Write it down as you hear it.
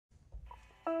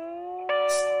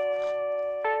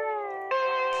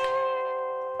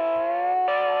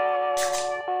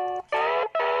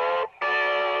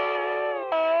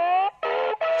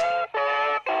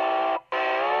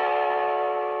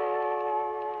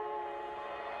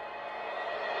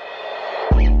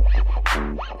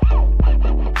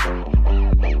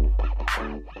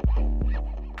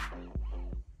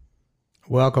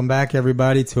Welcome back,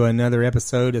 everybody, to another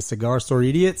episode of Cigar Store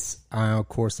Idiots. I, of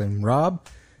course, am Rob.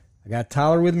 I got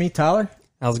Tyler with me. Tyler?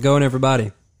 How's it going,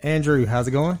 everybody? Andrew, how's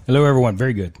it going? Hello, everyone.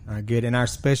 Very good. Good. And our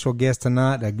special guest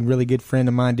tonight, a really good friend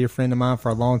of mine, dear friend of mine for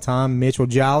a long time, Mitchell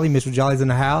Jolly. Mitchell Jolly's in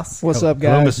the house. What's up,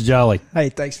 guys? Hello, Mr. Jolly. Hey,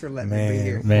 thanks for letting me be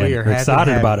here. Man, we are we're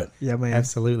excited about it. Yeah, man.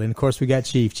 Absolutely. And, of course, we got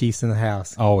Chief. Chief's in the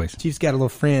house. Always. Chief's got a little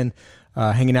friend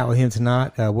hanging out with him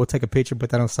tonight. We'll take a picture,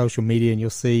 put that on social media, and you'll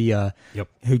see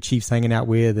who Chief's hanging out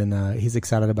with, and he's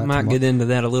excited about Might tomorrow. Get into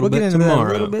that a little We'll bit get into tomorrow.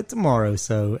 that a little bit tomorrow,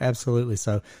 so absolutely.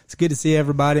 So it's good to see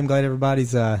everybody. I'm glad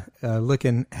everybody's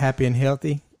looking happy and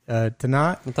healthy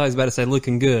tonight. I thought he was about to say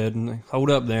looking good. And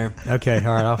hold up there. Okay,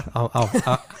 all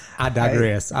right. I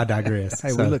digress. I digress. Hey,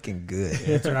 So, we're looking good.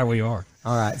 That's right, we are.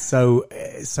 all right. So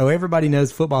everybody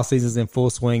knows football season's in full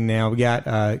swing now. We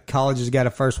got college has got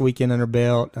a first weekend under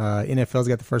belt. NFL's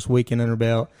got the first weekend under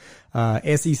belt.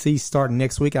 SEC starting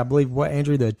next week, I believe. What,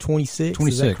 Andrew? The 26th.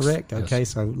 Is that 26th, correct? yes. Okay,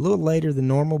 so a little later than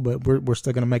normal, but we're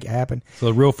still going to make it happen. So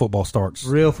the real football starts.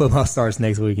 Real football starts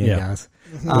next weekend, Yeah. guys.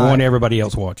 The one everybody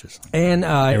else watches. And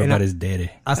Everybody's daddy.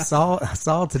 I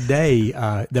saw today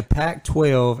the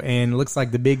Pac-12 and it looks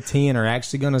like the Big Ten are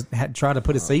actually going to try to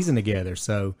put a season together.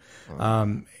 So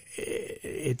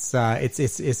it's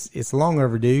long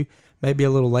overdue. Maybe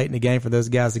a little late in the game for those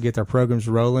guys to get their programs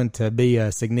rolling to be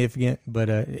significant. But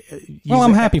Well,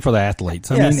 I'm happy for the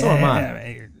athletes. I Yeah, mean, so am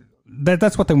I.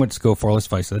 That's what they went to school for. Let's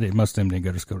face it. Most of them didn't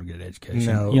go to school to get an education.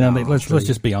 No, let's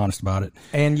just be honest about it.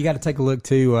 And you got to take a look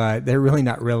too. They're really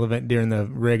not relevant during the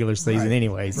regular season,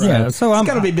 anyways. Yeah, so it's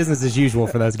got to be business as usual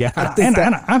for those guys. And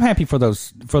I'm happy for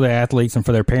the athletes and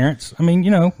for their parents. I mean,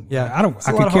 Yeah. I It's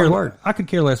a lot of hard work. I could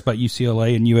care less about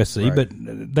UCLA and USC, but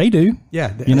they do.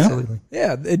 Yeah, You know? absolutely.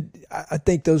 Yeah, I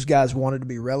think those guys wanted to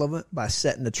be relevant by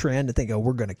setting the trend and think,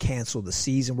 we're going to cancel the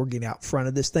season. We're getting out in front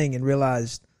of this thing, and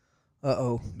realized,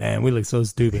 Man, we look so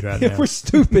stupid right now. we're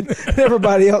stupid.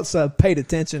 Everybody else paid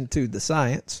attention to the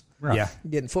science. Right. Yeah.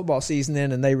 Getting football season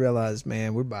in, and they realized,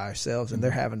 man, we're by ourselves, and they're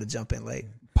having to jump in late.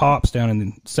 Pops down in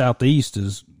the southeast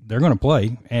they're going to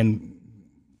play, and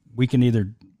we can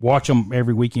either watch them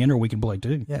every weekend or we can play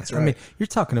too. Yeah, That's I mean, right. you're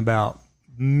talking about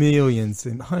millions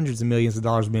and hundreds of millions of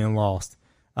dollars being lost.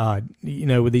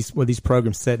 With these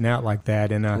programs setting out like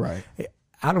that, and Right.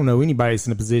 I don't know anybody that's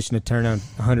in a position to turn on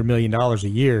 $100 million a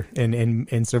year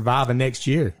and survive the next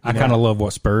year. I kind of love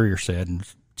what Spurrier said in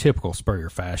typical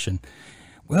Spurrier fashion.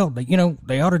 Well,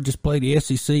 they ought to just play the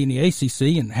SEC and the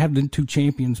ACC and have the two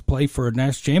champions play for a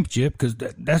national championship because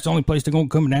that's the only place they're going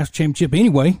to come to a national championship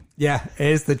anyway. Yeah,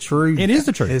 it's the truth. It is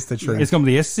the truth. It's the truth. It's going to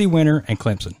be the SEC winner and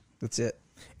Clemson That's it.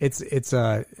 It's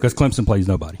because Clemson plays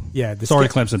nobody. Yeah, Sorry,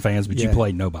 Clemson fans, but you Yeah.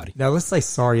 played nobody. Now let's say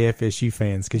sorry FSU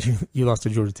fans because you lost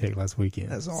to Georgia Tech last weekend.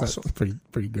 That's So awesome. it's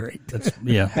pretty great.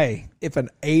 Yeah. Hey, if an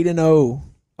 8-0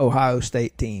 Ohio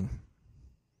State team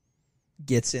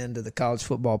gets into the college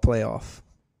football playoff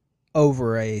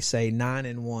over a, say,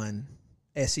 9-1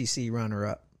 SEC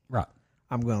runner-up, Right.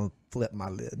 I'm going to flip my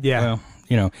lid. Yeah.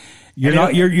 Well,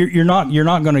 you're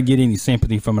not going to get any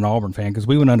sympathy from an Auburn fan because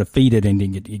we went undefeated and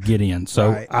didn't get in.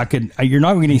 So Right. you're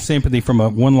not going to get any sympathy from a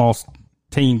one-loss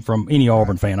team from any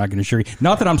Auburn fan. I can assure you.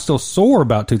 Not that I'm still sore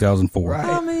about 2004. Right.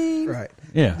 I mean, Right.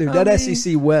 Yeah, Dude, that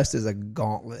SEC West is a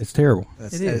gauntlet. it's terrible.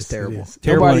 That It is is. terrible. It is.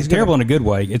 Terrible, Nobody's terrible gonna- in a good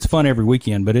way. It's fun every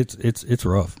weekend, but it's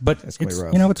rough. But It's gonna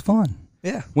be rough. it's fun.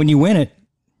 Yeah, When you win it,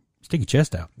 stick your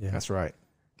chest out that's right.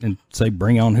 and say,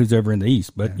 bring on who's ever in the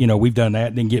East. But, we've done that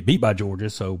and then get beat by Georgia.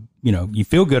 So, you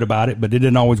feel good about it, but it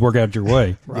didn't always work out your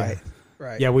way. Right.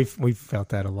 Right. Yeah, we've felt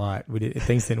that a lot.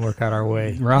 Things didn't work out our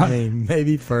way. Right. I mean,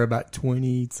 maybe for about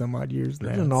 20 some odd years now.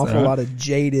 There's an awful lot of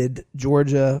jaded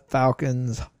Georgia,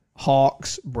 Falcons,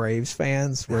 Hawks, Braves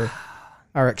fans where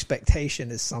our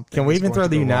expectation is something. Can we that's even going throw to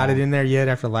the go United wrong. in there yet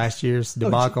after last year's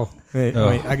debacle?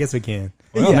 I guess we can.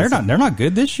 Well, Yes. they're not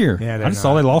good this year. Yeah, they're I just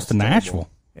saw not. they lost to It's Nashville.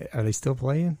 Are they still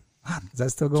playing? Is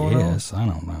that still going on? Yes, I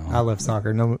don't know. I love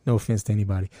soccer. No offense to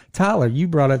anybody. Tyler, you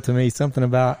brought up to me something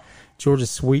about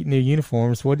Georgia's sweet new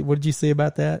uniforms. What did you say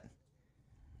about that?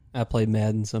 I play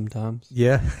Madden sometimes.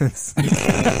 Yeah, that's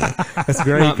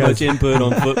great. Not 'cause much input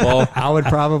on football. I would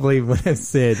probably have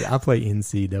said I play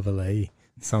NCAA.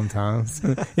 sometimes.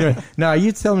 No,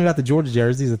 you tell me about the Georgia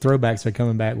jerseys. The throwbacks are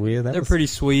coming back with. They're pretty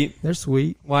sweet. They're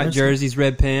sweet. White They're jerseys,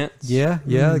 red pants. Yeah,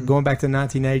 going back to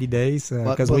 1980 days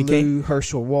because we Blue, can't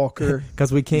Herschel Walker.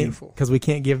 because we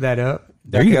can't give that up.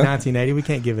 There Back you in go. 1980, we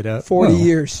can't give it up. 40 Well,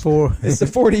 years. It's the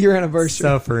 40-year anniversary.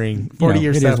 Suffering, You 40 know,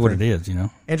 years it suffering. is what it is, you know.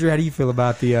 Andrew, how do you feel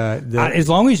about the As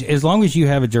long as you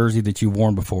have a jersey that you've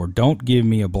worn before, don't give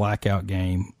me a blackout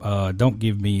game. Don't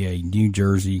give me a New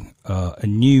Jersey,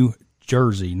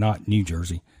 not New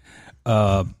Jersey,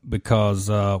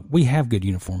 because we have good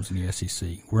uniforms in the SEC.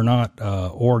 We're not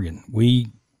Oregon. We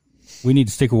need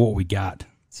to stick with what we got.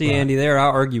 See, Andy, there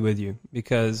I'll argue with you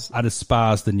because I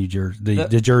despise the New Jersey,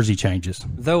 the jersey changes.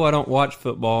 though I don't watch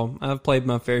football, I've played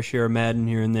my fair share of Madden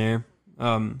here and there.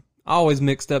 I always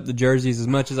mixed up the jerseys as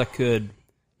much as I could,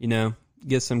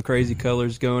 get some crazy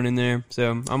colors going in there.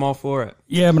 So I'm all for it.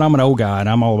 Yeah, but I'm an old guy and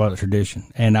I'm all about the tradition.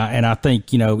 And I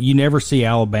think you never see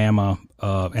Alabama.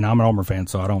 And I'm an Auburn fan,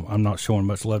 so I'm not showing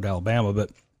much love to Alabama,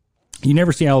 but you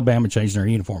never see Alabama changing their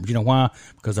uniforms. You know why?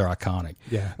 Because they're iconic.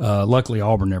 Yeah. Luckily,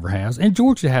 Auburn never has, and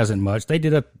Georgia hasn't much. They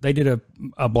did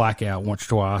a blackout once or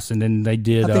twice, and then they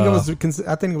did.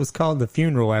 I think it was called the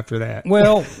funeral after that.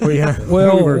 Well, we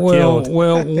were killed.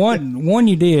 one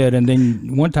you did, and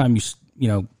then one time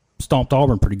you stomped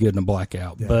Auburn pretty good in a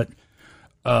blackout. Yeah. But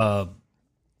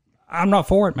I'm not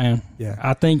for it, man. Yeah.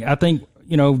 I think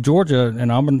Georgia,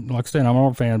 and like I said, I'm an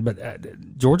Auburn fan,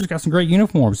 but Georgia's got some great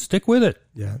uniforms. Stick with it.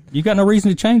 Yeah. You got no reason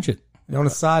to change it. On a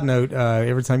side note,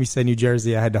 every time you say New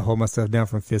Jersey, I had to hold myself down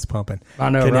from fist pumping. I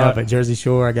know, Couldn't right? help it. Jersey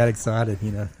Shore, I got excited.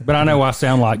 But I know I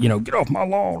sound like get off my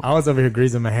lawn. I was over here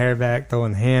greasing my hair back,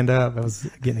 throwing the hand up. I was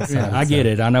getting excited. Yeah, I get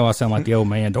it. I know I sound like the old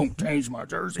man. Don't change my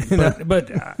jersey. But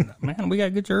man, we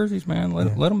got good jerseys, man.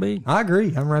 Let them be. I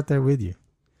agree. I'm right there with you.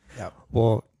 Yep.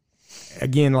 Well,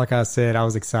 again, like I said, I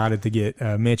was excited to get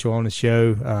Mitchell on the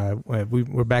show.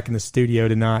 We're back in the studio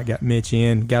tonight. Got Mitch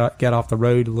in. Got off the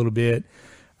road a little bit.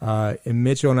 And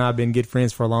Mitchell and I have been good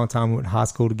friends for a long time. We went to high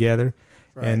school together.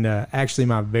 Right. And actually,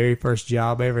 my very first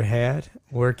job I ever had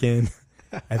working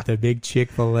at the big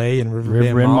Chick-fil-A in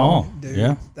Riverbend Mall. Dude,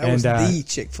 yeah, that was the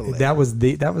Chick-fil-A. That was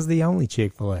the only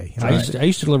Chick-fil-A. Right? I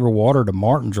used to deliver water to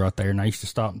Martin's right there, and I used to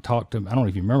stop and talk to him. I don't know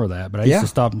if you remember that, but I used to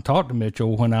stop and talk to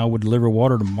Mitchell when I would deliver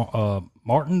water to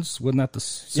Martin's. Wasn't that the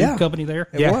soup company there?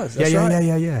 It was. That's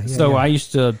right. Yeah. So I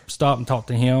used to stop and talk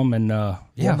to him, and man.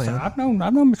 so I've known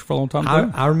Mitchell for a long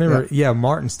time. I remember,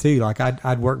 Martin's too. Like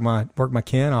I'd work my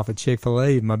can off at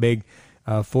Chick-fil-A, my big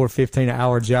 $4.15 an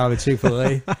hour job at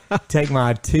Chick-fil-A. Take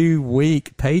my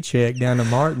 2-week paycheck down to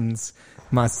Martin's,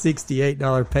 my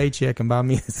 $68 paycheck, and buy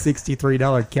me a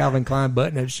 $63 Calvin Klein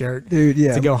button-up shirt, dude.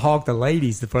 Yeah, to go hawk the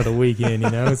ladies for the weekend.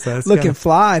 So it's looking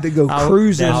fly to go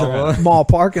cruising mall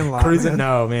parking lot. Cruising,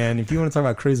 no man. If you want to talk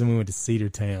about cruising, we went to Cedar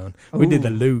Town. We did the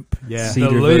Loop. Yeah,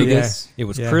 Cedar Vegas. It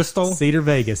was Crystal. Cedar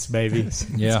Vegas, baby.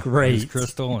 Yeah, it's great. It was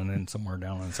Crystal, and then somewhere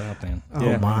down in the south end.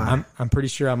 Oh my! I'm pretty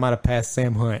sure I might have passed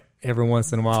Sam Hunt every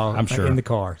once in a while. I'm sure in the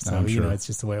car. So I'm sure. It's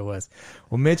just the way it was.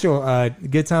 Well, Mitchell,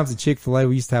 good times at Chick-fil-A.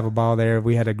 We used to have a ball there.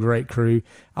 We had a great crew.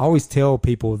 I always tell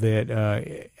people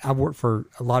that I worked for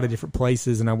a lot of different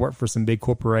places, and I worked for some big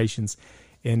corporations.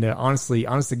 And honest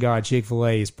to God,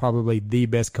 Chick-fil-A is probably the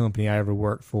best company I ever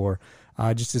worked for.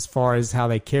 Just as far as how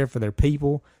they care for their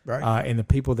people, right. And the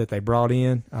people that they brought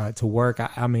in to work.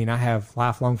 I mean, I have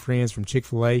lifelong friends from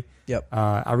Chick-fil-A. Yep.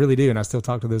 I really do, and I still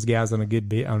talk to those guys on a good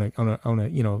bit, on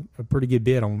a pretty good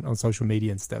bit on social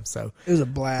media and stuff. So it was a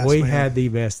blast. We man. had the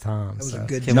best time. It was so. a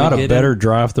good. Not a better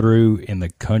drive-through in the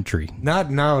country.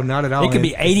 Not at all. It could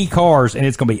be 80 cars, and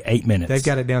it's going to be 8 minutes. They've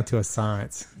got it down to a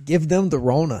science. Give them the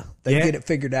Rona. They get it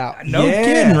figured out. No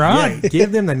kidding, right? Yeah.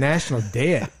 Give them the national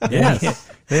debt. Yes.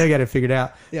 They got it figured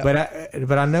out. Yeah.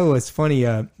 But I know it's funny.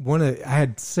 I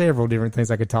had several different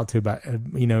things I could talk to about.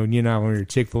 When we were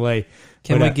Chick-fil-A.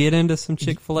 Can we get into some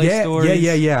Chick-fil-A stories?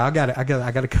 Yeah. I got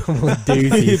a couple of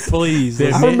doozies. Please.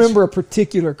 I remember a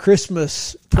particular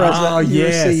Christmas present you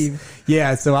received.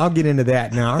 Yeah, so I'll get into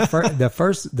that now. The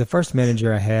first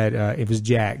manager I had, it was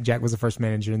Jack. Jack was the first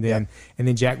manager, and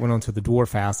then Jack went on to the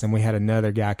Dwarf House, and we had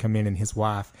another guy come in and his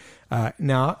wife.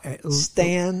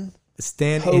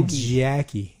 Stan Hoagie. and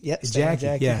Jackie. Yep, Jackie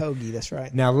Hoagie, that's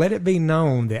right. Now, let it be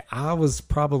known that I was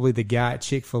probably the guy at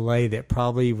Chick-fil-A that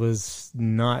probably was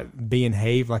not being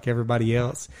behaved like everybody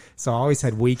else. So I always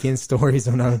had weekend stories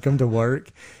when I would come to work.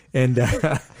 And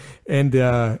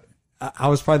I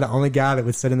was probably the only guy that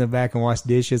would sit in the back and wash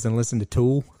dishes and listen to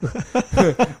Tool,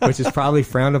 which is probably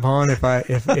frowned upon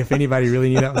if anybody really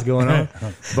knew that was going on.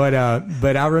 But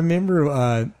I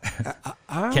remember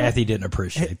Kathy didn't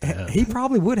appreciate that. he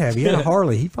probably would have. He had a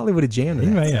Harley. He probably would have jammed it.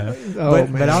 He may have.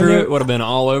 But I'm sure it would have been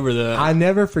all over the. I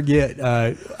never forget.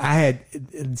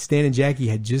 Stan and Jackie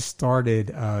had just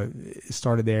started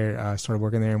working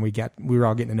there, and we were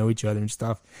all getting to know each other and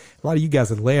stuff. A lot of you guys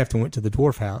had left and went to the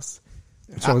Dwarf House.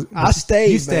 So I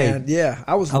stayed, you stayed. man. Yeah,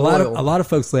 I was a loyal. lot of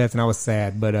folks left, and I was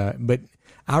sad. But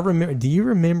I remember. Do you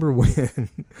remember when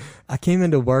I came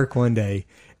into work one day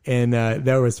and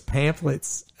there was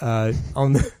pamphlets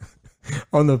on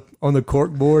the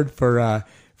cork board for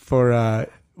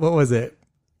what was it?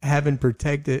 Having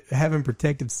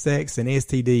protective sex and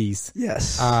STDs.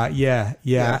 Yes. Yeah.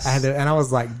 Yes. And I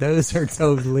was like, those are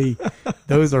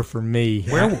for me.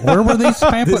 Where were these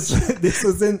pamphlets? This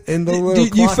was in the little.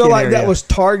 Do you feel like area. that was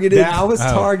targeted? Yeah, I was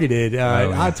targeted.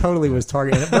 I totally was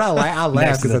targeted. But I laughed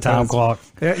Next to because the time clock.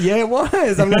 Yeah, it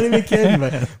was. I'm not even kidding.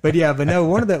 But no.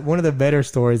 One of the better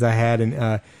stories I had,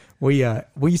 and we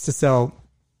used to sell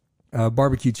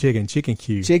barbecue chicken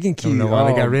Q. Chicken Q. I don't know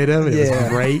why they got rid of it. It was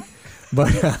great.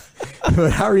 But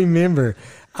I remember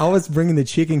I was bringing the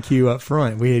chicken Q up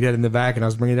front. We had it in the back, and I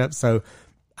was bringing it up. So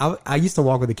I used to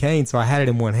walk with a cane, so I had it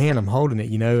in one hand. I'm holding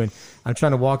it, and I'm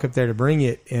trying to walk up there to bring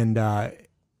it, and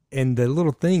the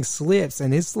little thing slips,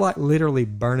 and it's like literally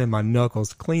burning my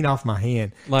knuckles clean off my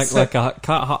hand. Like a hot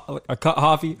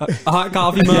coffee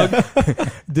mug.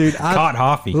 Dude, Hot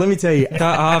coffee. Let me tell you,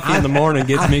 Hot coffee in the morning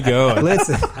gets me going.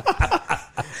 listen.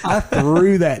 I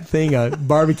threw that thing of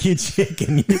barbecue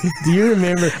chicken. Do you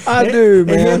remember? I do,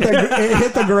 man. It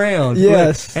hit the ground.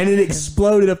 Yes. And it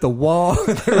exploded up the wall.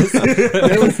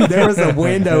 There was a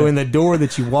window in the door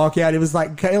that you walk out. It was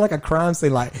kind of like a crime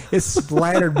scene. Like it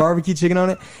splattered barbecue chicken on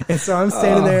it. And so I'm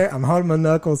standing there. I'm holding my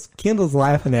knuckles. Kendall's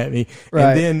laughing at me.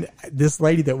 Right. And then this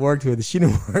lady that worked with us, she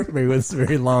didn't work with me. It was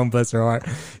very long, bless her heart.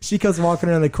 She comes walking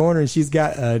around the corner and she's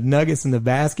got nuggets in the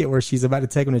basket where she's about to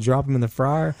take them to drop them in the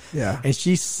fryer. Yeah. And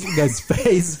she goes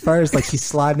face first, like she's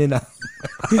sliding into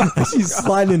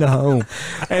home,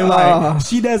 and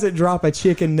she doesn't drop a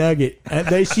chicken nugget.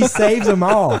 She saves them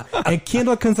all. And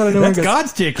Kendall comes out of nowhere. That's and goes,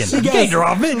 God's chicken. She You goes, can't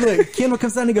drop it. Look, Kendall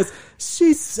comes out and he goes,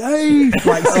 she's safe.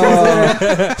 Like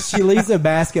she leaves the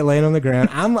basket laying on the ground.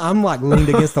 I'm like leaned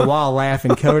against the wall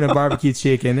laughing, covered in barbecue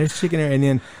chicken. There's chicken there, and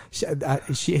then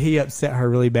he upset her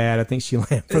really bad. I think she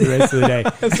left for the rest of the day.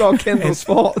 It's all Kendall's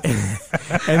fault.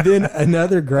 And then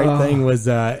another great thing was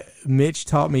Mitch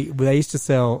taught me. They used to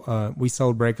sell. We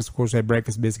sold breakfast. Of course, we had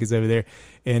breakfast biscuits over there,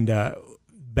 and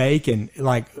bacon.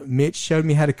 Like Mitch showed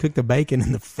me how to cook the bacon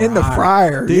in the fryer. In the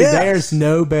fryer, dude. yes. There's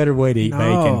no better way to eat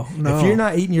bacon. No. If you're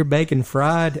not eating your bacon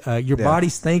fried, your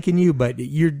body's thanking you, but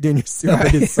you're doing yourself a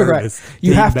disservice. Right.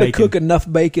 You have to bacon. cook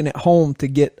enough bacon at home to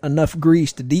get enough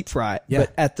grease to deep fry it. Yeah.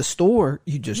 But at the store,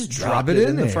 you just drop it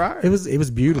in the there. fryer. It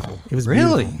was beautiful. It was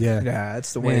Really? beautiful. Yeah. Yeah,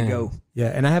 that's the way to go. Yeah,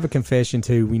 and I have a confession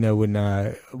too. We know when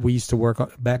we used to work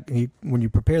when you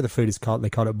prepare the food, they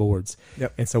called it boards.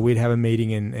 Yep. And so we'd have a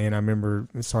meeting, and I remember,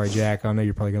 sorry, Jack, I know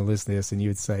you're probably going to listen to this, and you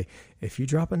would say, if you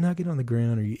drop a nugget on the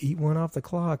ground or you eat one off the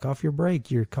clock, off your break,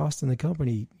 you're costing the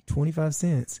company 25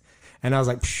 cents. And I was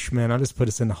like, man, I just put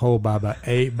us in the hole by about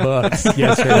 $8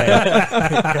 yesterday.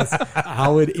 Because I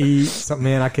would eat something,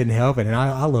 man, I couldn't help it. And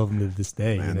I love them to this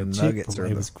day. Man, and the nuggets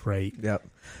Chick-fil-A was great. Yep.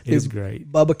 It was great.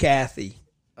 Bubba Cathy.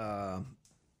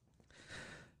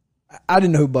 I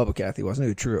didn't know who Bubba Cathy was. I knew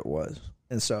who Truett was.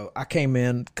 And so I came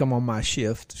on my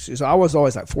shift. So I was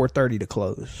always like 4:30 to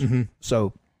close. Mm-hmm.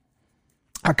 So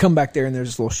I come back there and there's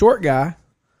this little short guy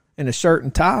in a shirt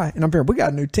and tie. And I'm here, we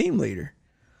got a new team leader.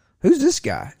 Who's this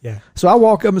guy? Yeah. So I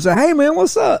walk up and say, hey, man,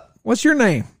 what's up? What's your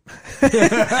name?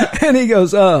 And he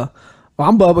goes,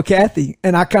 I'm Bubba Cathy.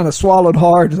 And I kind of swallowed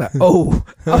hard. Like, I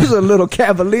was a little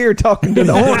cavalier talking to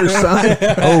the owner's son.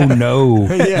 Oh, no.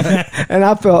 Yeah. And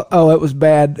I felt, it was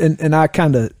bad. And I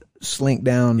kind of slinked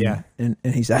down. Yeah. And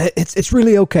he said, it's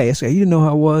really okay. I said, you didn't know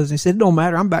how I was. And he said, it don't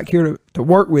matter. I'm back here to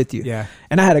work with you. Yeah.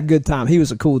 And I had a good time. He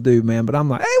was a cool dude, man. But I'm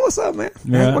like, hey, what's up, man?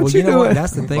 Yeah. What Well, you know doing? what?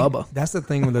 That's the thing. Bubba. That's the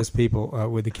thing with those people,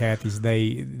 with the Cathys.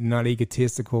 They not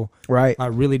egotistical, Right.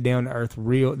 Really down to earth.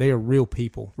 Real. They are real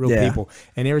people. Yeah. People.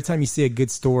 And every time you see a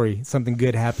good story, something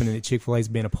good happening that Chick-fil-A's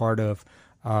been a part of,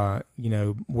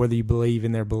 whether you believe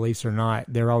in their beliefs or not,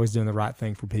 they're always doing the right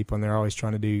thing for people, and they're always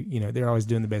trying to do. They're always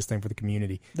doing the best thing for the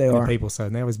community. They and are. people. So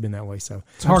and they've always been that way. So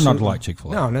It's hard not to like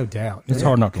Chick-fil-A. No, no doubt. It's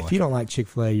hard not to If like you don't like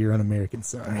Chick-fil-A, you're un-American.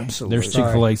 Sorry. Absolutely. There's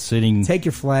Chick-fil-A sitting. Take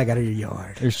your flag out of your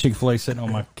yard. There's Chick-fil-A sitting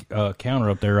on my counter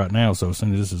up there right now. So as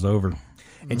soon as this is over,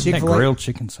 And That Chick-fil-A, grilled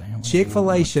chicken sandwich.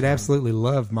 Chick-fil-A should absolutely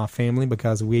love my family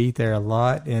because we eat there a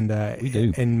lot, and We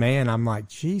do. And man, I'm like,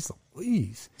 geez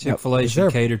Louise. Chick-fil-A Is there-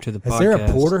 should cater to the podcast. Is there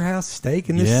a porterhouse steak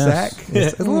in this Yes. sack?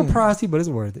 It's a little pricey, but it's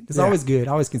worth it. It's Yeah. always good,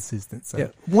 always consistent. So Yeah.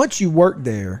 Once you work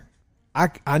there,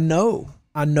 I know,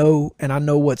 and I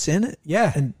know what's in it.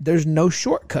 yeah, And there's no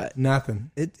shortcut.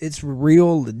 nothing. It's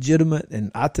real, legitimate,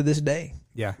 and I to this day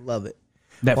Yeah, love it.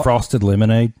 That frosted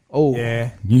lemonade. Oh,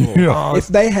 yeah. Yeah. if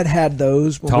they had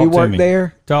those when Talk we to worked me.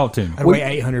 there, Talk to me. I weigh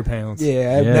 800 pounds.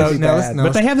 yeah, Yeah. that'd be No, bad. no,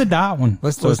 But they have the diet one,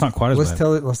 so it's not quite as let's bad.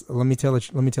 tell it. Let me tell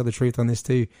the truth on this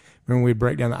too. Remember, we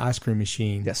break down the ice cream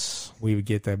machine. Yes, We would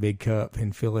get that big cup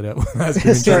and fill it up with ice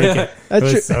cream. That's and right. drink it. It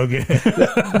That's was so good.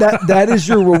 that is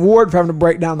your reward for having to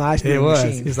break down the ice cream It was.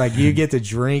 machine. It's like you get to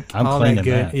drink I'm all that cleaning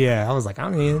good. that. Yeah, I was like,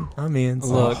 I'm in. So-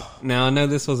 Look, now I know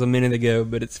this was a minute ago,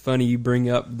 but it's funny you bring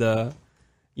up the,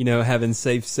 having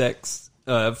safe sex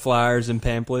flyers and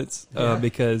pamphlets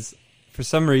because for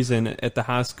some reason at the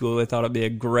high school they thought it'd be a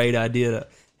great idea to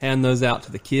hand those out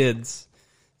to the kids.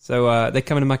 So they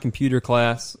come into my computer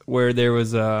class where there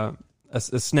was a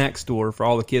snack store for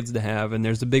all the kids to have, and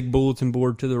there's a big bulletin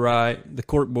board to the right, the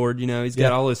cork board. He's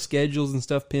got all his schedules and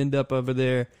stuff pinned up over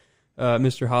there.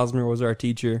 Mr. Hosmer was our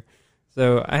teacher.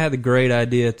 So I had the great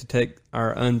idea to take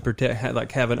our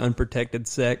have an unprotected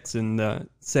sex and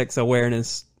sex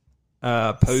awareness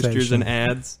posters Section. and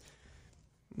ads,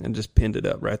 and just pinned it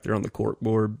up right there on the cork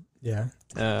board, yeah.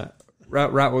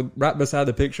 right beside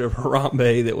the picture of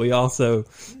Harambe that we also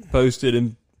posted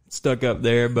and stuck up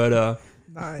there. But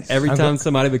Nice. every time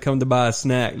somebody would come to buy a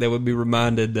snack, they would be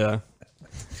reminded Good.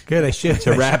 They should.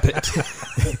 to wrap it.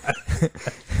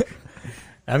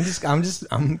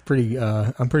 I'm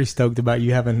pretty stoked about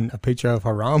you having a picture of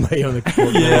Harambe on the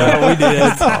court. Yeah, we did.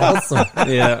 That's awesome.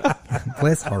 Yeah,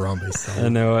 Bless Harambe's soul. I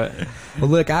know it. Well,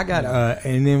 look, I got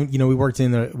and then we worked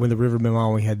when the River Bend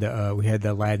Mall. We had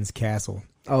the Aladdin's Castle.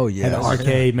 Oh Had yeah, the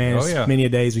arcade, man. Oh, yeah. Many a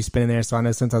days we spent in there. So I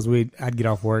know sometimes I'd get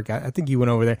off work. I think you went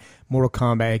over there. Mortal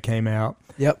Kombat came out.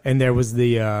 Yep. And there was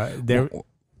the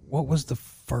What was the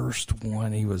first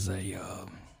one? He was he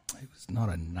was not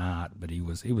a knight, but he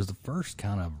was the first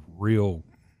kind of real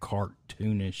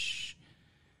cartoonish.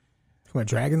 what,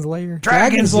 Dragon's Lair.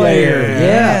 Dragon's Lair.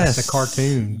 Yes. It's a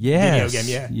cartoon. Yes. Video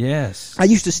game. Yeah. Yes. I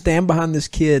used to stand behind this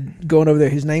kid going over there.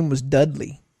 His name was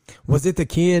Dudley. Was it the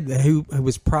kid who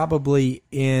was probably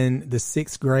in the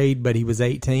 6th grade, but he was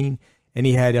 18 and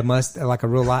he had like a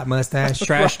real light mustache,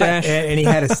 Trash Dash. and he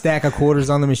had a stack of quarters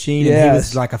on the machine, and he Yes.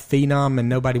 was like a phenom, and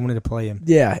nobody wanted to play him.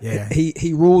 Yeah, Yeah.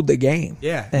 He ruled the game.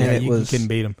 Yeah, And yeah, it you was- couldn't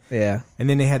beat him. Yeah. And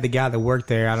then they had the guy that worked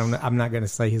there. I don't know. I'm not going to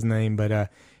say his name, but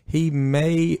he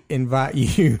may invite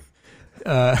you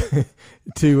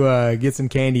to get some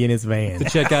candy in his van. To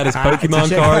check out his To Pokemon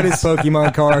check out cards. his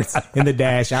Pokemon cards in the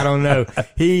dash. I don't know.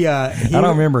 He I don't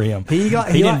remember him. He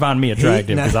didn't find me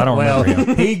attractive because I don't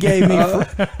remember him. He gave me.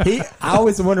 I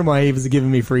always wondered why he was giving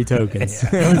me free tokens.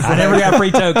 I never got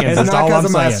free tokens. It's That's not all because I'm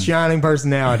of my saying. shining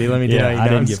personality. Let me Yeah, tell you. I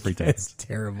didn't I'm get just- free tokens. It's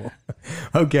terrible.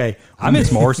 Okay, I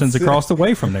miss Morrison's across the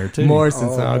way from there too.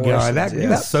 Morrison's. Oh, Oh, God, Morrison's, that, yeah. It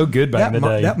was so good back in the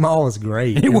day. That mall was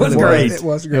great. It was really great. It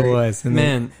was great. It was. And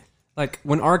then- Man, like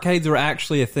when arcades were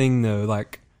actually a thing, though,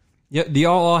 like, yeah, do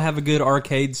y'all all have a good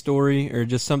arcade story or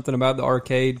just something about the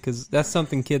arcade? Because that's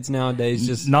something kids nowadays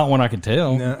just. Not one I can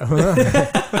tell. No.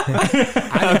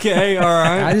 Okay, all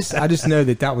right. I just know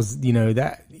that was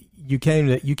that you came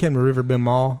to River Bend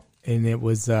Mall, and it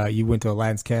was you went to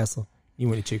Aladdin's Castle. You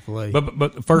went to Chick-fil-A.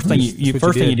 But the first thing That's you what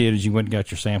first you thing you did. did is you went and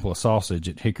got your sample of sausage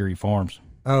at Hickory Farms.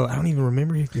 Oh, I don't even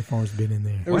remember Hickory Farms been in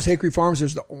there. There was Hickory Farms.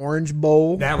 There's the Orange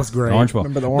Bowl. That was great. Orange Bowl.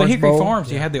 Remember the But Orange Hickory Bowl?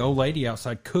 Farms, you had the old lady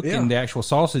outside cooking Yeah. the actual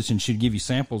sausage, and she'd give you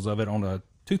samples of it on a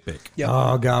toothpick. Yep.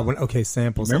 Oh God! Okay,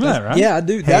 samples. Remember that, right? Yeah, I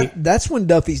do. Hey. That's when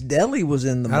Duffy's Deli was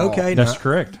in the mall. Okay, That's now,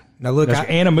 correct. now look,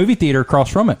 And a movie theater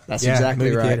across from it. That's Yeah, exactly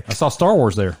movie right. theater. I saw Star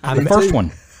Wars there. I The met- first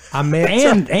one. I met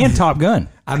And Top Gun.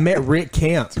 I met Rick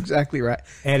Kemp Exactly right.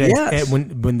 at, Yes.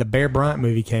 when the Bear Bryant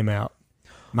movie came out.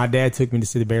 My dad took me to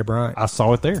see the Bear Bryant, I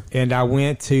saw it there. and I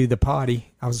went to the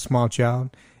potty. I was a small child,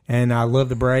 and I love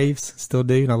the Braves, still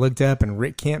do. And I looked up, and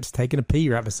Rick Kemp's taking a pee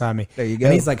right beside me. There you go.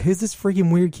 And he's like, "Who's this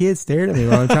freaking weird kid staring at me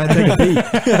while I'm trying to take a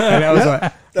pee?" And I was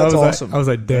like, That's awesome. I was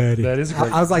like, "Daddy." That is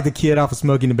great. I was like the kid off of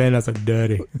Smoking the Bandit. I was like,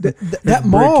 "Daddy." That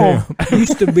mall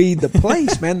used to be the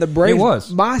place, man. The Braves. It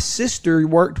was. My sister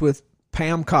worked with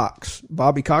Pam Cox,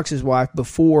 Bobby Cox's wife,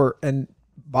 before, and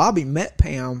Bobby met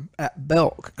Pam at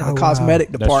Belk in the Oh, wow. cosmetic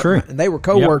That's department, true. and they were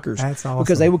co-workers. Yep. That's awesome.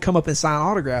 Because they would come up and sign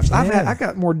autographs. I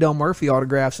got more Del Murphy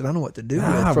autographs than I know what to do with.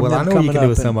 From Well, I them know what you coming can do up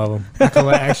with and- some of them.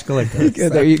 I actually collect those. Yeah,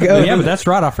 there you go. Yeah, but that's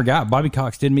right. I forgot. Bobby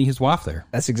Cox did meet his wife there.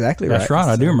 That's exactly That's right.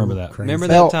 right. I do remember that. Crazy. Remember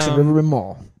Belk's that at time? Riverbend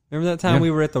Mall. Remember that time we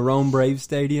were at the Rome Brave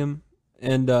Stadium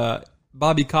and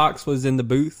Bobby Cox was in the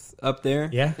booth up there?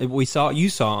 Yeah. You saw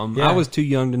him. Yeah. I was too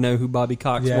young to know who Bobby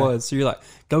Cox was. So you're like,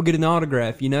 go get an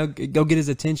autograph, go get his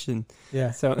attention.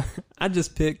 Yeah. So I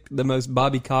just picked the most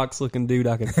Bobby Cox looking dude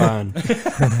I could find.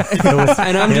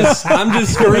 And I'm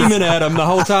just screaming at him the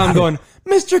whole time going,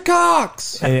 Mr.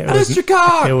 Cox! Mr.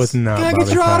 Cox! It was not Can I Bobby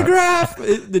get your Cox. autograph?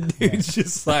 The dude's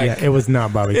just like, Yeah, it was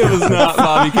not Bobby it Cox. was not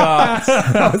Bobby Cox.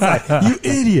 I was like, you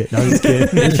idiot. No, I'm just kidding.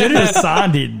 They should have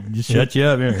signed it. Just shut you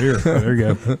up. Here, there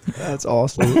you go. That's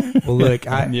awesome. Well, look,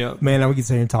 Yep. man, we could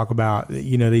sit here and talk about,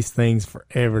 these things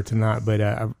forever tonight,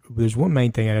 but there's one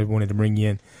main thing I wanted to bring you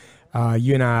in.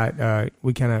 You and I,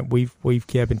 we've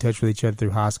kept in touch with each other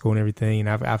through high school and everything, and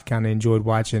I've kind of enjoyed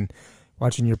watching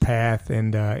your path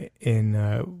and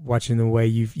watching the way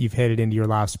you've headed into your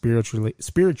life spiritually.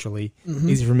 Mm-hmm.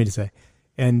 Easy for me to say.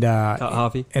 And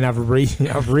Coffee. and I've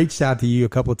reached out to you a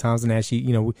couple of times and asked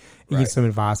you, get some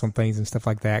advice on things and stuff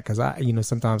like that, because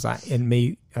sometimes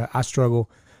I struggle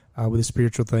with the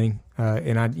spiritual thing,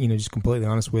 and I just completely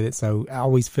honest with it. So I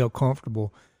always felt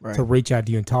comfortable to reach out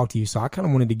to you and talk to you. So I kind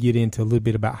of wanted to get into a little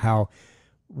bit about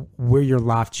where your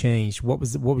life changed. What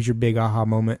was your big aha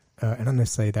moment? And I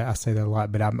say that a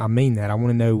lot, but I mean that. I want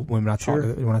to know when I talk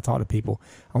to people.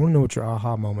 I want to know what your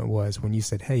aha moment was when you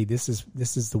said, "Hey, this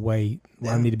is the way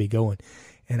I need to be going."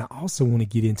 And I also want to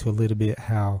get into a little bit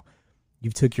how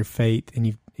you've took your faith and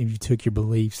you took your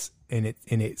beliefs and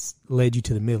it's led you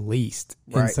to the Middle East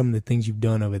and some of the things you've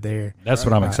done over there. That's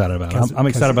what I'm excited about. I'm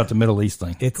excited about the Middle East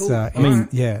thing. It's Cool. So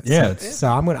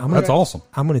I'm gonna That's awesome.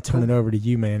 I'm gonna turn it over to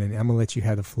you, man, and I'm gonna let you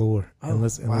have the floor and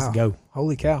let's go.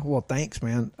 Holy cow! Well, thanks,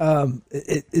 man.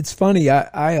 It's funny.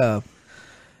 I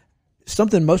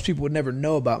something most people would never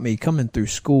know about me coming through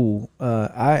school.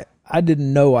 I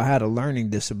didn't know I had a learning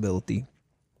disability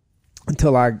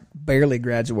until I barely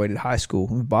graduated high school.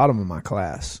 I'm the bottom of my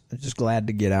class. I'm just glad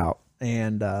to get out.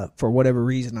 And for whatever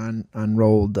reason, I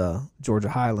enrolled Georgia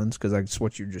Highlands because that's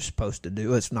what you're just supposed to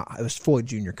do. It was Floyd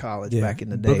Junior College back in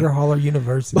the day. Booker Holler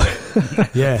University.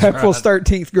 Yeah, That was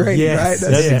 13th grade, right?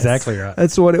 That's exactly right.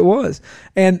 That's what it was.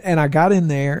 And I got in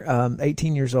there,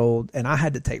 18 years old, and I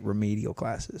had to take remedial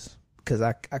classes because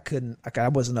I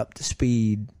wasn't up to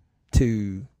speed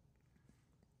to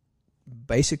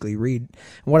basically read.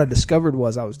 And what I discovered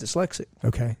was I was dyslexic.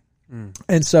 Okay.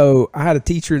 And so I had a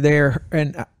teacher there,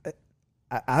 and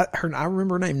I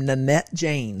remember her name, Nanette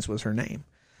Janes was her name.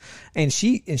 And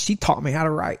she taught me how to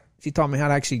write. She taught me how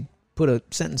to actually put a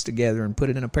sentence together and put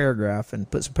it in a paragraph and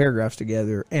put some paragraphs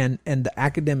together. And the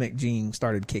academic gene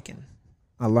started kicking.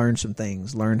 I learned some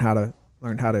things, learned how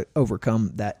to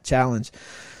overcome that challenge.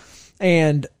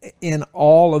 And in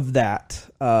all of that,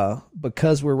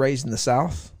 because we're raised in the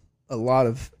South, a lot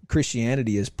of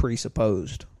Christianity is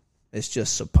presupposed. It's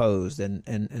just supposed. And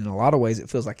in a lot of ways, it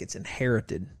feels like it's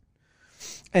inherited.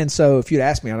 And so if you'd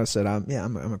asked me, I'd have said,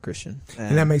 I'm a Christian.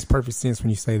 And that makes perfect sense when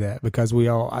you say that, because we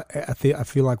all, I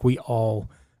feel like we all,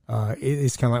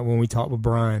 it's kind of like when we talked with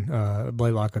Brian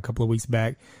Blaylock a couple of weeks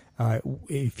back.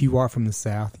 If you are from the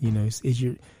South,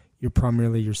 you're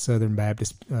primarily your Southern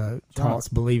Baptist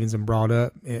taught, believings, and brought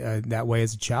up that way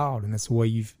as a child, and that's the way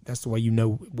you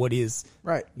know what is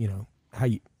right.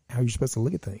 How you're supposed to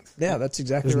look at things. Yeah, that's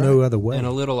exactly There's right. no other way. And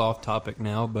a little off topic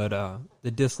now, but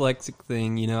the dyslexic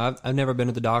thing, I've never been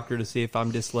to the doctor to see if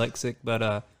I'm dyslexic, but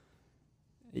I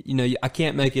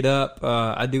can't make it up.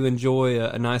 I do enjoy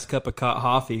a nice cup of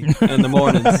coffee in the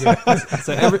mornings.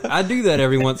 So I do that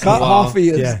every once in a while. Coffee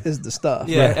is the stuff.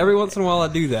 Yeah, every once in a while I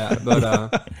do that,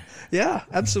 but yeah,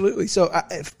 absolutely. So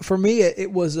for me,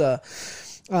 it was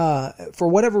for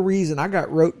whatever reason, I got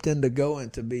roped into going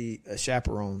to be a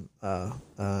chaperone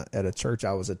at a church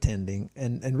I was attending,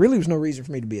 and really, there was no reason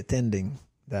for me to be attending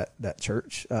that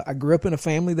church. I grew up in a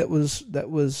family that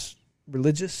was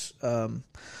religious, and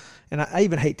I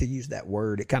even hate to use that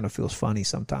word. It kind of feels funny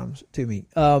sometimes to me.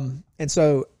 And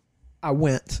so I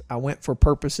went for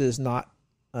purposes not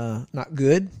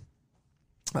good.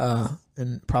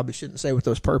 And probably shouldn't say what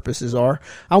those purposes are.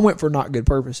 I went for not good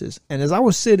purposes. And as I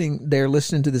was sitting there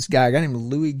listening to this guy, a guy named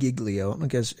Louis Giglio, I don't know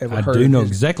if you guys ever heard of him. I do know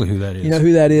exactly who that is. You know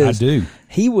who that is? I do.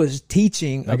 He was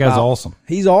teaching That guy's awesome.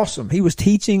 He's awesome. He was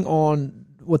teaching on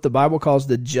what the Bible calls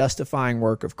the justifying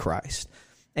work of Christ,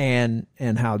 and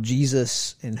how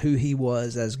Jesus and who he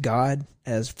was as God,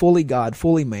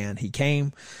 fully man. He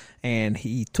came and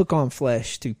he took on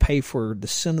flesh to pay for the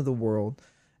sin of the world.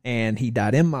 And he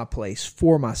died in my place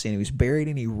for my sin. He was buried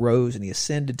and he rose and he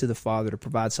ascended to the Father to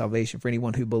provide salvation for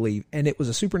anyone who believed. And it was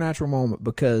a supernatural moment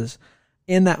because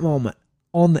in that moment,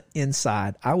 on the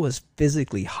inside, I was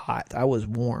physically hot. I was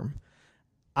warm.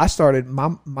 I started,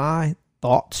 my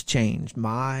thoughts changed,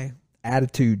 my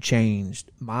attitude changed,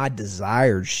 my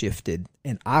desires shifted,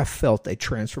 and I felt a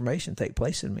transformation take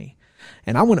place in me.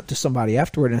 And I went up to somebody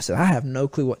afterward and I said, I have no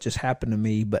clue what just happened to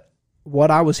me, but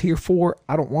what I was here for,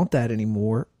 I don't want that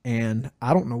anymore, and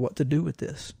I don't know what to do with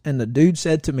this. And the dude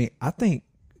said to me, I think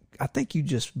you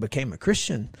just became a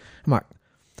Christian. I'm like,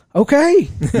 okay,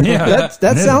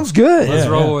 that sounds good. Let's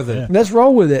roll with it. Let's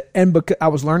roll with it. And because I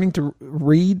was learning to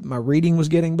read, my reading was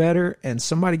getting better, and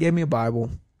somebody gave me a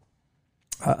Bible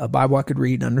I could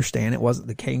read and understand. It wasn't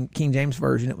the King James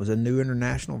Version. It was a New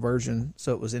International Version,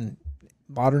 so it was in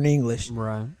modern English.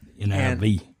 Right.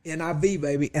 NIV. NIV,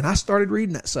 baby. And I started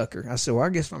reading that sucker. I said, well, I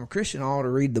guess if I'm a Christian, I ought to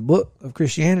read the book of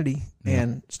Christianity.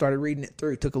 And started reading it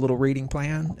through. Took a little reading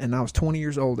plan, and I was 20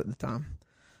 years old at the time,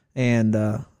 and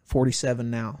 47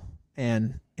 now.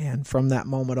 And from that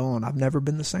moment on, I've never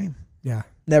been the same. Yeah.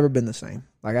 Never been the same.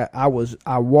 Like I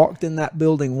walked in that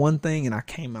building one thing, and I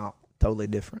came out totally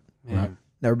different. Right.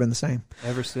 Never been the same.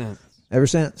 Ever since. Ever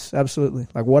since, absolutely.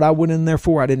 Like what I went in there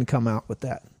for, I didn't come out with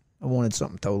that. I wanted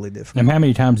something totally different. Now, how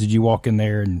many times did you walk in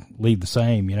there and leave the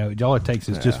same? You know, all it takes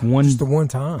is just one. Just the one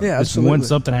time. Yeah, Just absolutely. when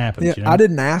something happens. Yeah, you know? I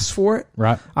didn't ask for it.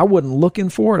 Right. I wasn't looking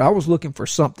for it. I was looking for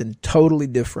something totally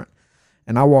different.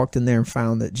 And I walked in there and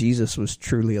found that Jesus was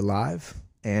truly alive.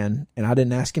 And I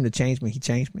didn't ask him to change me. He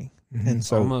changed me. Mm-hmm. And It's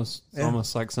so,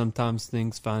 almost like sometimes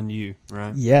things find you,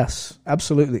 right? yes,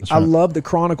 absolutely. That's I right. love the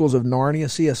Chronicles of Narnia,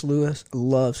 C.S. Lewis. I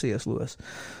love C.S. Lewis.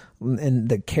 And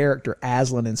the character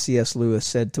Aslan in C.S. Lewis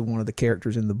said to one of the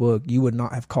characters in the book, you would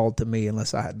not have called to me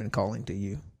unless I had been calling to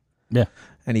you. Yeah.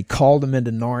 And he called him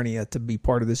into Narnia to be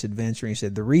part of this adventure. And he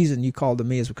said, the reason you called to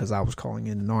me is because I was calling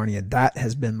into Narnia. That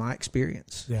has been my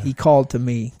experience. Yeah. He called to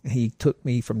me. He took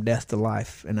me from death to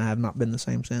life, and I have not been the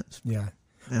same since. Yeah.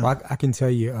 Yeah. Well, I can tell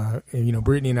you,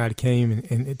 Brittany and I came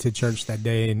and to church that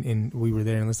day, and we were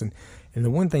there and listened. And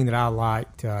the one thing that I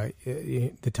liked,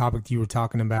 the topic you were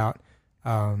talking about,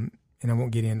 and I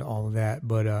won't get into all of that,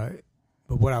 but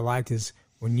what I liked is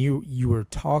when you were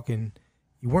talking,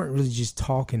 you weren't really just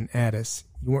talking at us.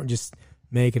 You weren't just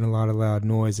making a lot of loud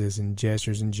noises and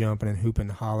gestures and jumping and hooping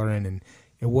and hollering, and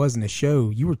it wasn't a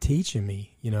show. You were teaching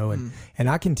me, and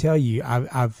I can tell you,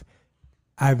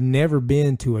 I've never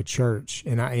been to a church,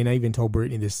 and I even told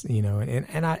Brittany this,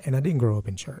 and I didn't grow up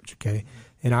in church, okay,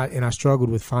 and I struggled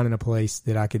with finding a place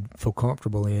that I could feel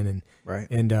comfortable in, and Right.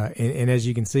 and as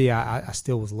you can see, I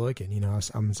still was looking,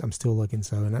 I'm still looking,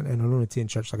 so and I don't attend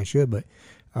church like I should,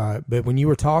 but when you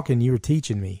were talking, you were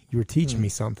teaching me, me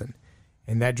something,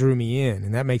 and that drew me in,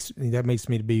 and that makes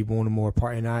me to be one more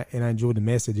part, and I enjoyed the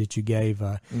message that you gave,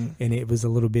 and it was a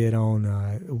little bit on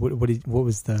what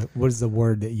is the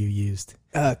word that you used?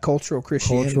 Cultural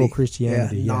Christianity. Cultural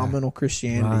Christianity, yeah. Nominal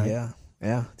Christianity, Right.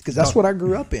 Yeah. Because that's what I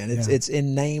grew up in. It's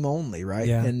in name only, right?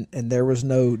 Yeah. And there was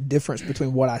no difference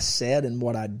between what I said and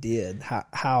what I did.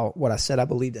 How what I said I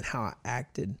believed and how I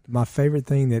acted. My favorite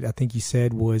thing that I think you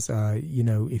said was,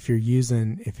 if you're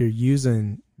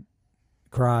using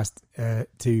Christ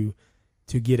to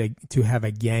have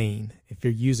a gain, if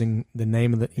you're using the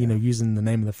name of the using the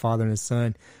name of the Father and the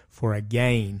Son for a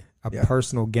gain,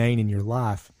 personal gain in your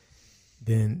life,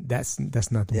 then that's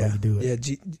not the way to do it.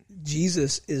 Yeah,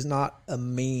 Jesus is not a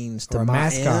means to Or a my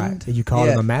mascot. end. You call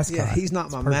him a mascot. Yeah, he's not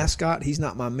my perfect. mascot. He's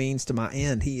not my means to my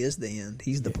end. He is the end.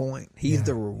 He's the point. He's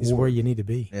the reward. He's where you need to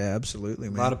be. Yeah, absolutely,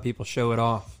 A man. lot of people show it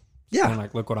off. Yeah. Kinda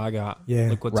like, look what I got. Yeah.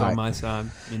 Look what's Right. on my side,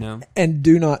 And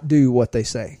do not do what they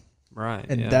say. Right.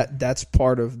 And yeah. that's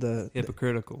part of the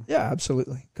Hypocritical. yeah,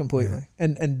 absolutely, completely.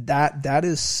 And that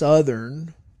is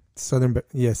Southern Southern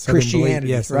Christianity,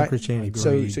 belief, Southern right? Christianity.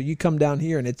 So you come down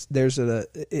here and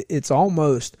it's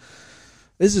almost,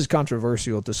 this is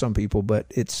controversial to some people,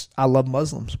 but I love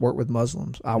Muslims, work with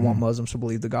Muslims. I want Muslims to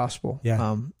believe the gospel.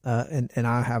 Yeah. And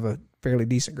I have a fairly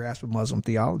decent grasp of Muslim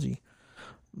theology.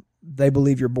 They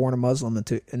believe you're born a Muslim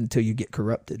until you get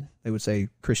corrupted. They would say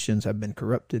Christians have been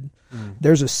corrupted.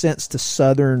 There's a sense to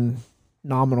Southern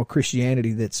nominal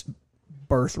Christianity that's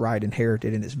birthright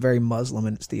inherited, and it's very Muslim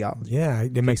in its theology. Yeah,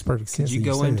 it makes perfect sense. Could you that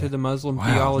go say into that. the Muslim Wow,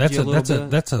 theology a little bit?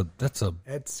 that's a That's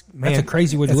a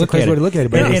crazy way to that's a look crazy at way it. to look at it,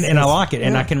 but and I like it,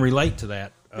 and I can relate to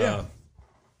that. Yeah.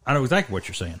 I know exactly what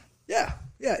you're saying. Yeah,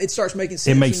 it starts making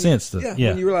sense. It makes when you- sense.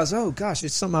 When you realize, oh gosh,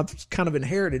 it's something I've kind of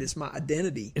inherited. It's my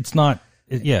identity. It's not.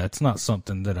 It's not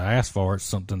something that I asked for. It's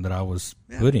something that I was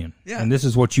put in. Yeah. And this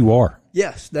is what you are.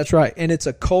 Yes, that's right. And it's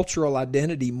a cultural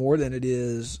identity more than it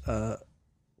is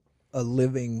a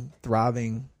living,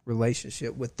 thriving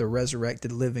relationship with the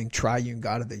resurrected, living, triune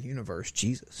God of the universe,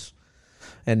 Jesus.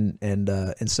 And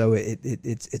so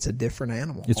it's a different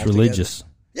animal. It's altogether. religious,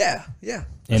 Yeah. That's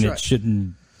and right. it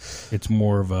shouldn't. It's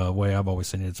more of a way I've always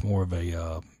seen it. It's more of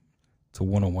a It's a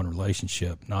one-on-one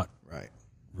relationship, not Right.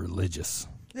 religious.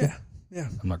 Yeah. Yeah.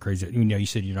 I'm not crazy. You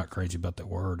said you're not crazy about that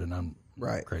word, and I'm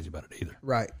Right. not crazy about it either.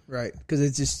 Right. Because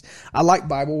it's just, I like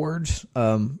Bible words.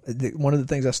 One of the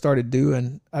things I started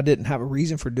doing, I didn't have a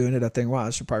reason for doing it. I think, wow, I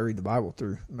should probably read the Bible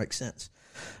through. It makes sense.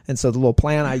 And so the little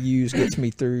plan I use gets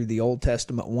me through the Old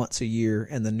Testament once a year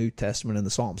and the New Testament and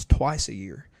the Psalms twice a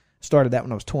year. Started that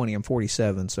when I was 20. I'm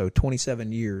 47. So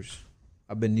 27 years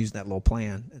I've been using that little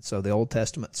plan. And so the Old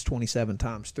Testament's 27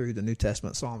 times through, the New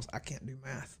Testament Psalms. I can't do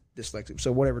math. Dyslexic.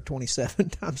 So whatever 27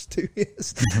 times 2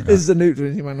 is the new.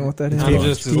 Does anybody know what that is? I'm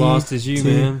just as lost as you,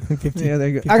 man. Yeah, there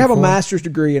you go. I have a master's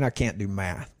degree and I can't do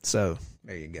math. So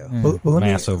there you go. Well,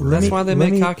 Mass over. That's why they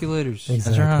make calculators.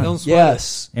 Exactly. That's right. Don't sweat it.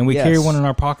 Yes. And we Yes. carry one in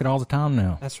our pocket all the time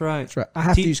now. That's right. That's right. I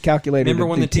have to use calculator. Remember to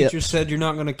when do the teacher tips. said you're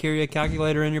not going to carry a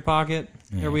calculator in your pocket?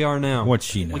 Here we are now. What's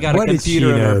she know? We got What a does she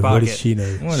computer in our know? pocket. What does she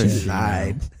know? What is she know?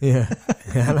 Lied.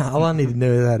 Yeah. All I need to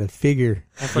know is how to figure.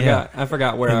 I forgot. I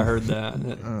forgot where I heard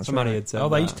that. Somebody had said. Oh,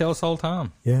 they that. used to tell us all the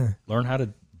time. Yeah. Learn how to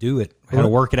do it, how to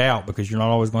work it out, because you're not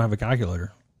always going to have a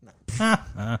calculator.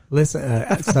 Listen,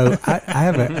 so I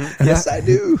have a Yes, I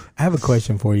do. I have a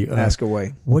question for you. Ask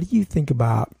away. What do you think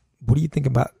about?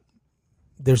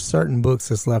 There's certain books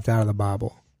that's left out of the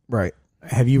Bible. Right.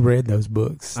 Have you read those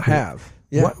books? I have.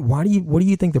 Yeah. What do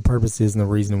you think the purpose is and the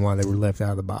reason why they were left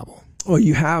out of the Bible? Well,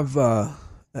 you have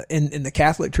in the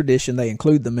Catholic tradition, they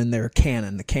include them in their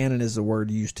canon. The canon is the word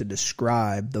used to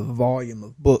describe the volume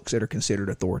of books that are considered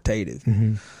authoritative.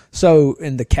 Mm-hmm. So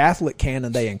in the Catholic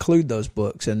canon, they include those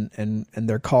books, and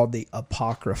they're called the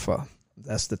Apocrypha.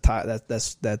 That's the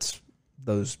that's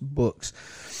those books.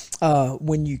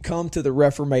 When you come to the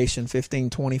Reformation,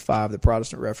 1525, the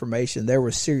Protestant Reformation, there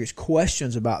were serious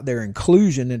questions about their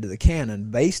inclusion into the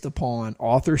canon based upon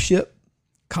authorship,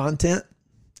 content,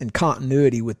 and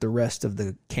continuity with the rest of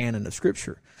the canon of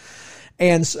Scripture.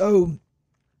 And so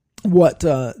what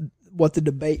the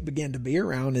debate began to be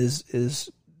around is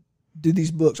do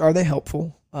these books, are they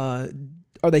helpful?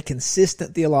 Are they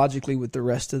consistent theologically with the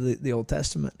rest of the Old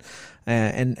Testament?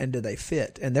 And do they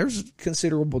fit? And there's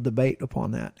considerable debate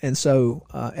upon that. And so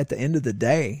at the end of the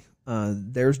day,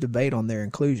 there's debate on their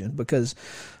inclusion, because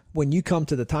when you come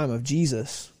to the time of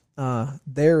Jesus,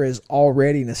 there is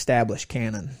already an established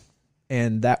canon.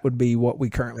 And that would be what we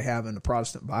currently have in the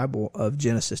Protestant Bible of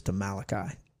Genesis to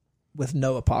Malachi, with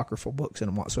no apocryphal books in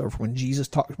them whatsoever. When Jesus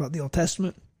talks about the Old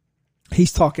Testament,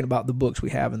 he's talking about the books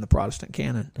we have in the Protestant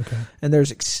canon. Okay. And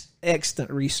there's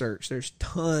extant research. There's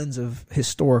tons of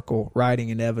historical writing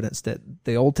and evidence that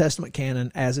the Old Testament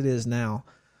canon, as it is now,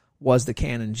 was the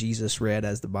canon Jesus read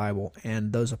as the Bible.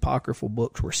 And those apocryphal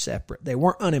books were separate. They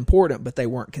weren't unimportant, but they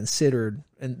weren't considered.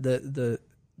 And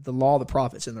the law, the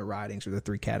prophets, and the writings are the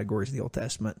three categories of the Old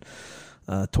Testament.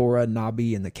 Torah,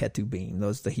 Nabi, and the Ketubim.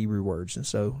 Those are the Hebrew words. And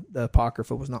so the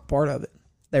Apocrypha was not part of it.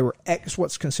 They were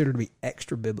what's considered to be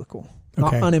extra biblical.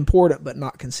 Not Okay. unimportant, but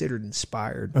not considered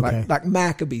inspired. Okay. Like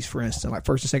Maccabees, for instance. Like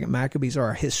 1st and 2nd Maccabees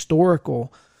are a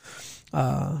historical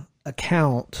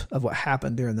account of what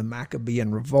happened during the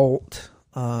Maccabean revolt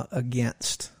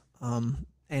against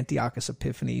Antiochus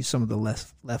Epiphanes, some of the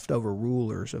leftover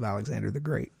rulers of Alexander the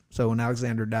Great. So when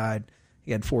Alexander died,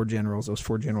 he had 4 generals. Those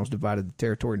 4 generals divided the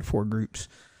territory into 4 groups.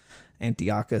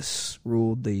 Antiochus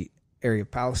ruled the area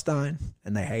of Palestine,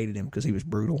 and they hated him because he was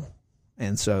brutal.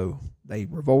 And so they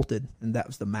revolted, and that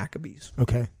was the Maccabees.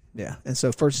 Okay. Yeah. And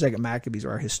so 1st and 2nd Maccabees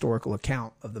are a historical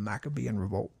account of the Maccabean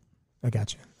revolt. I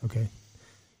got you. Okay.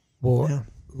 Well, Yeah.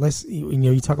 let's,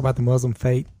 you talk about the Muslim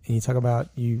faith, and you talk about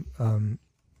you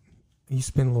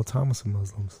spend a little time with some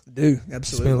Muslims. I do,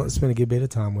 absolutely. Spend a good bit of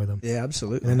time with them. Yeah, And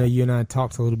absolutely. I know you and I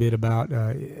talked a little bit about,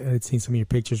 I'd seen some of your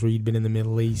pictures where you'd been in the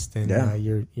Middle East, and Yeah.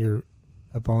 You're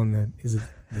up on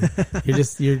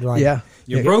you're like, Yeah.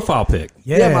 Your profile pic.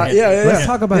 yeah. Let's yeah.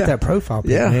 talk about Yeah. that profile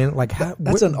pic, Yeah. man. Like, how,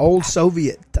 That's an old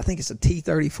Soviet, I think it's a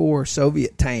T-34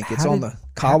 Soviet tank. It's How on did- the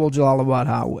Kabul-Jalalabad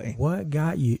highway. What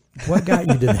got you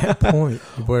to that point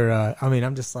where,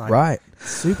 I'm just like, Right.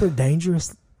 super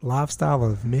dangerous lifestyle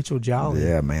of Mitchell Jolly.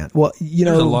 Yeah, man. Well,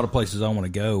 There's a lot of places I want to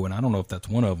go, and I don't know if that's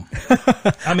one of them.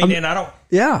 And I don't.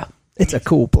 yeah, it's a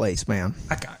cool place, man.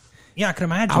 I can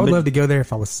imagine. I would but love to go there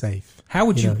if I was safe. How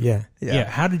would you? know, yeah. Yeah.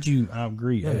 How did you? I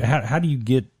agree. How do you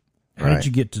get? How Right. did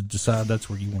you get to decide that's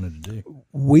what you wanted to do?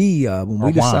 We when Or we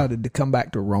why? decided to come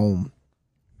back to Rome,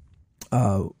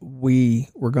 we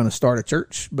were going to start a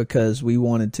church because we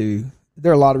wanted to.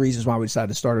 There are a lot of reasons why we decided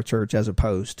to start a church as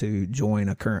opposed to join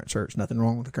a current church. Nothing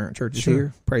wrong with the current churches Sure.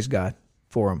 here. Praise God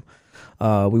for them.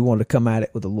 We wanted to come at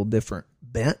it with a little different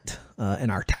bent in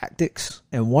our tactics,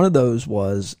 and one of those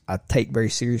was I take very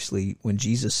seriously when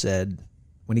Jesus said,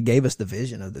 when he gave us the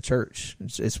vision of the church,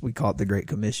 we call it the Great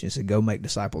Commission. He said, go make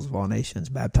disciples of all nations,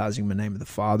 baptizing them in the name of the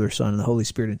Father, Son, and the Holy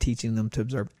Spirit, and teaching them to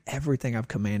observe everything I've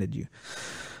commanded you.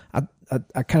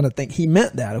 I kind of think he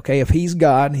meant that, okay? If he's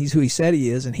God and he's who he said he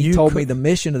is, and he told me the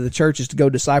mission of the church is to go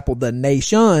disciple the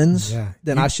nations,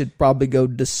 then I should probably go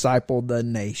disciple the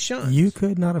nations. You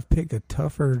could not have picked a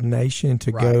tougher nation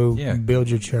to go build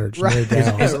your church. Right.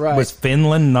 Was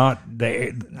Finland not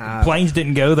there? Planes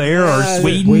didn't go there, or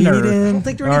Sweden? Or, I don't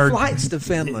think there are any flights to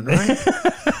Finland, right?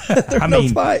 There are no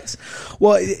flights.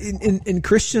 Well, in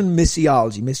Christian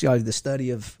missiology, the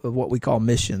study of what we call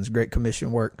missions, Great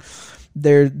Commission work,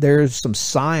 there's some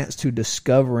science to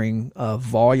discovering a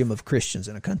volume of Christians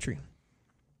in a country.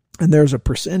 And there's a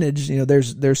percentage,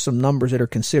 there's some numbers that are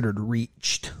considered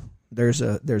reached. There's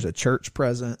a church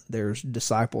present, there's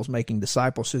disciples making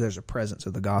disciples, so there's a presence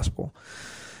of the gospel.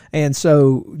 And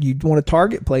so you want to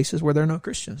target places where there are no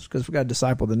Christians, because we've got to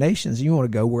disciple the nations. You want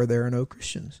to go where there are no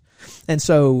Christians. And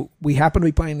so we happen to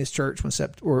be planning this church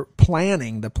we're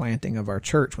planning the planting of our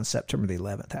church when September the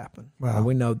 11th happened. Wow.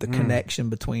 We know the connection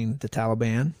between the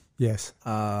Taliban. Yes.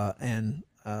 And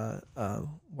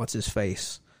what's his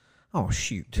face? Oh,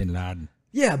 shoot. Bin Laden.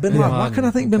 Yeah, Bin Laden. Why couldn't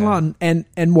I think Bin Laden?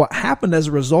 And what happened as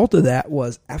a result of that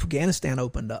was Afghanistan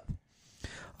opened up.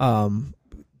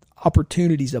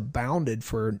 Opportunities abounded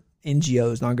for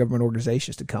NGOs, non-government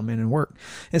organizations, to come in and work.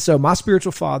 And so my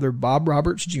spiritual father, Bob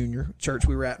Roberts Jr., church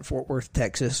we were at in Fort Worth,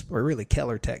 Texas, or really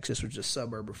Keller, Texas, which is a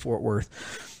suburb of Fort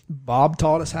Worth. Bob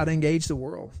taught us how to engage the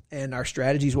world. And our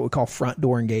strategy is what we call front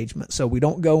door engagement. So we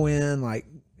don't go in like,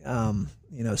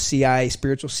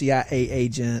 spiritual CIA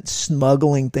agents,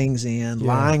 smuggling things in,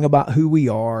 lying about who we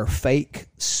are, fake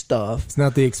stuff. It's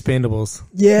not the Expendables.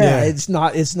 Yeah. It's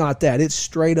not that. It's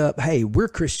straight up, hey, we're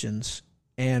Christians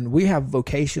and we have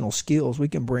vocational skills we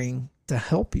can bring to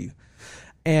help you.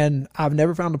 And I've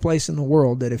never found a place in the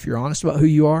world that if you're honest about who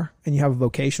you are and you have a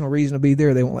vocational reason to be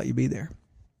there, they won't let you be there.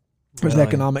 There's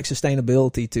economic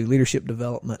sustainability to leadership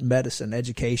development, medicine,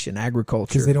 education,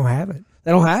 agriculture. Because they don't have it.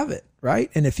 They don't have it, right?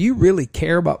 And if you really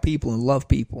care about people and love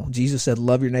people, Jesus said,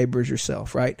 love your neighbor as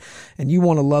yourself, right? And you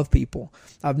want to love people.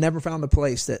 I've never found a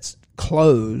place that's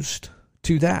closed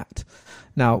to that.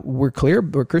 Now, we're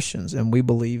Christians, and we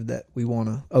believe that we want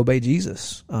to obey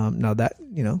Jesus. Now, that,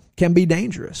 can be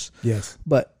dangerous. Yes.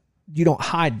 But you don't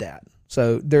hide that.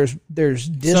 So there's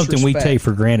disrespect. Something we take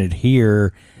for granted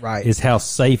here right. is how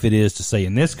safe it is to say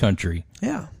in this country.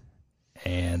 Yeah.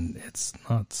 And it's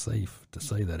not safe to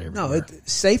say that everywhere. No,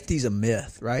 safety's a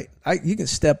myth, right? You can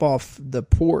step off the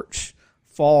porch,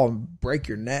 fall and break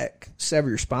your neck, sever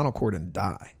your spinal cord and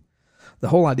die. The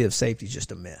whole idea of safety is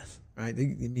just a myth, right? I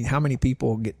mean, how many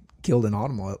people get killed in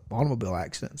automobile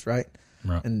accidents, right?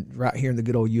 Right. And right here in the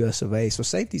good old US of A. So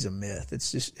safety's a myth. It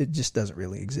just doesn't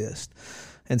really exist.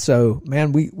 And so,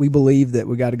 man, we believe that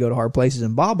we got to go to hard places.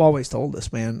 And Bob always told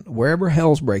us, man, wherever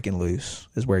hell's breaking loose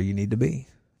is where you need to be.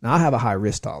 Now, I have a high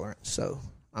risk tolerance, so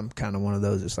I'm kind of one of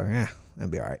those that's like, that'll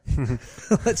be all right.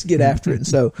 Let's get after it. And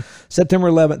so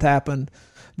September 11th happened.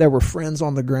 There were friends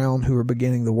on the ground who were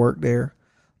beginning the work there.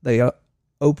 They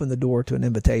opened the door to an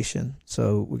invitation.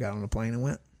 So we got on a plane and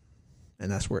went.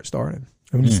 And that's where it started.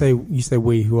 And when you say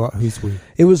we, who's we?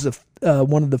 It was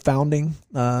one of the founding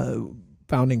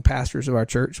pastors of our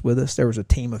church with us. There was a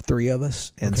team of 3 of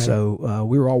us. And so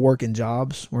we were all working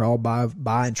jobs. We're all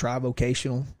bi and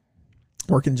tri-vocational,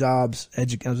 working jobs. I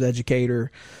was an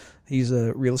educator. He's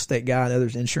a real estate guy. The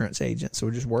other's insurance agent. So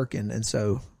we're just working. And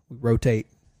so we rotate.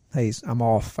 Hey, I'm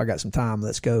off. I got some time.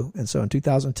 Let's go. And so in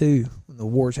 2002, when the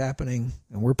war's happening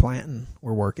and we're planting,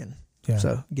 we're working. Yeah.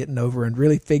 So getting over and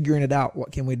really figuring it out.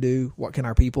 What can we do? What can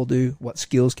our people do? What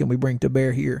skills can we bring to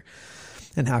bear here?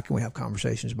 And how can we have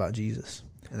conversations about Jesus?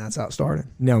 And that's how it started.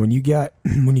 Now, when you get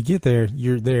there,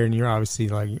 you're there, and you're obviously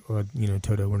like,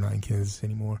 Toto, we're not in Kansas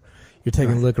anymore. You're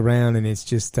taking a look around, and it's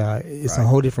just it's a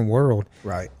whole different world.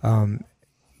 Right.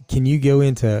 Can you go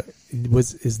into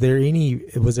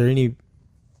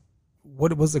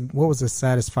what was a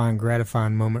satisfying,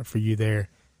 gratifying moment for you there?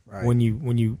 Right.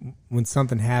 When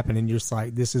something happened and you're just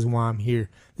like, this is why I'm here.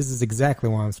 This is exactly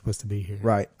why I'm supposed to be here.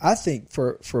 Right. I think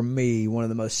for me, one of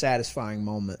the most satisfying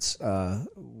moments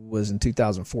was in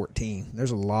 2014.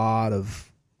 There's a lot of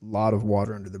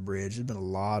water under the bridge. There's been a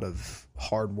lot of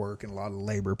hard work and a lot of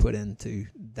labor put into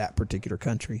that particular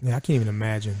country. Yeah, I can't even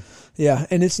imagine. Yeah,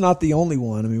 and it's not the only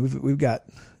one. I mean, we've got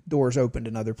doors opened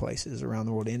in other places around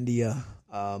the world, India,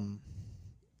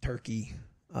 Turkey.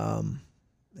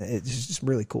 It's just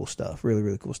really cool stuff, really,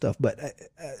 really cool stuff. But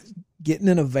getting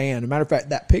in a van, as a matter of fact,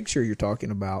 that picture you're talking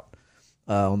about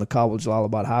on the Kabul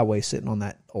Jalalabad highway sitting on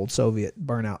that old Soviet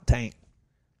burnout tank,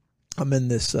 I'm in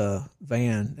this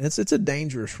van. It's a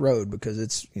dangerous road because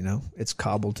it's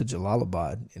cobbled to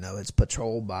Jalalabad. It's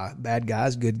patrolled by bad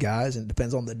guys, good guys, and it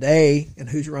depends on the day and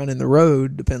who's running the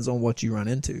road. Depends on what you run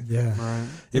into. Yeah. Right.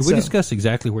 Did we discuss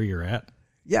exactly where you're at?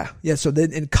 Yeah. So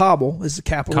then in Kabul is the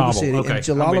capital of the city, okay. and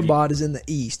Jalalabad is in the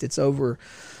east. It's over.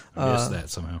 I missed that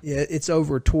somehow. Yeah, it's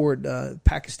over toward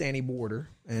Pakistani border,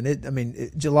 and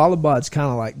Jalalabad's kind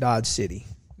of like Dodge City.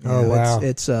 Wow!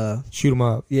 It's shoot them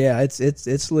up. Yeah,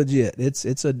 it's legit.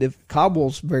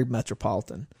 Kabul's very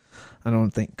metropolitan. I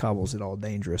don't think Kabul's at all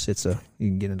dangerous. You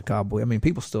can get into Kabul. I mean,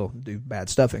 people still do bad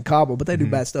stuff in Kabul, but they do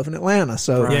bad stuff in Atlanta.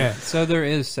 So Right. Yeah. So there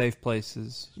is safe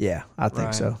places. yeah, I think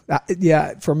Right. so.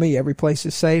 For me, every place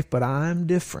is safe, but I'm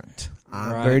different.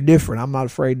 I'm Right. very different. I'm not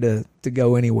afraid to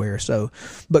go anywhere.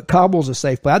 But Kabul's a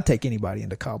safe place. I'd take anybody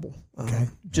into Kabul,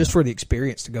 just for the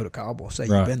experience to go to Kabul. Say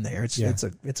Right. you've been there.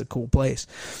 It's a cool place.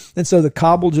 And so the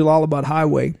Kabul Jalalabad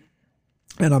highway,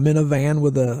 and I'm in a van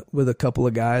with a couple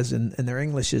of guys, and their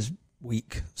English is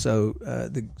week. So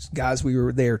the guys, we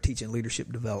were there teaching leadership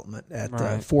development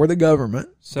Right. for the government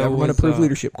So government approved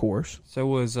leadership course. So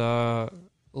was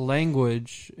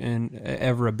language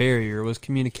ever a barrier? Was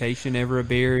communication ever a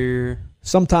barrier?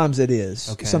 Sometimes it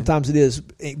is. Okay. Sometimes it is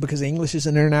because English is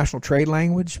an international trade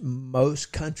language.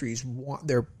 Most countries want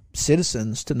their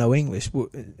citizens to know English.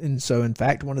 And so, in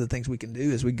fact, one of the things we can do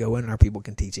is we go in and our people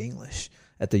can teach English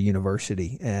at the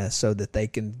university so that they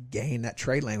can gain that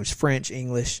trade language, French,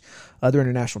 English, other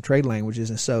international trade languages.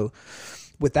 And so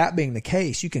with that being the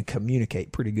case, you can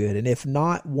communicate pretty good. And if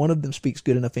not, one of them speaks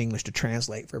good enough English to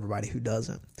translate for everybody who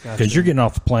doesn't. Because you're getting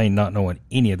off the plane not knowing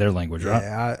any of their language,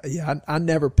 right? I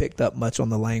never picked up much on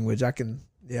the language. I can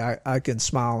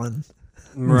smile and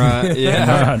Right.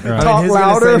 Yeah. Right, right. Talk who's gonna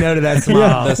louder. say no to that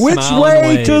smile? The which smile way and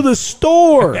wave. to the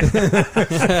store?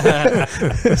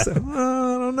 So,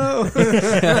 I don't know.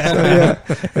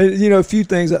 A few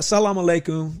things. Salam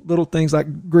alaikum, little things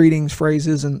like greetings,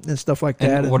 phrases, and stuff like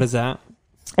that. And what is that?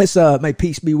 It's may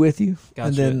peace be with you. Gotcha.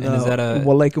 And then And is that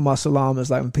wa alaikum assalam is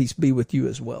like peace be with you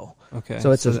as well. Okay.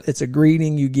 So it's a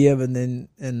greeting you give and then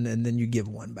you give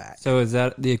one back. So is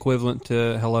that the equivalent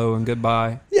to hello and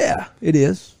goodbye? Yeah, it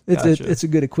is. Gotcha. It's a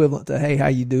good equivalent to hey, how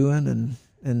you doing,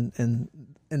 and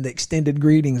the extended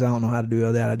greetings. I don't know how to do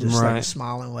all that. I just like Right.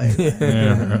 smile and wave,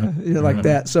 Yeah, right. like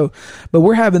that. So, but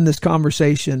we're having this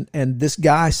conversation, and this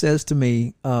guy says to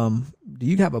me, "Do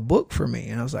you have a book for me?"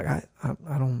 And I was like, "I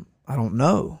don't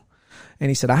know." And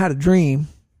he said, "I had a dream,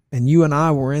 and you and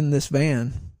I were in this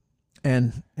van,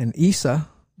 and Isa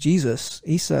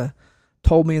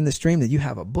told me in this dream that you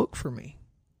have a book for me."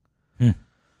 Hmm.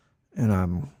 And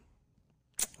I'm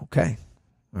okay.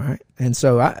 All right. And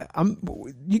so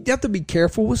you have to be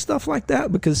careful with stuff like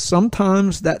that because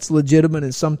sometimes that's legitimate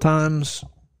and sometimes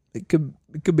it could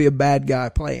be a bad guy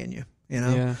playing you,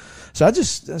 Yeah. So I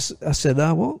said,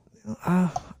 I'm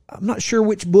not sure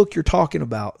which book you're talking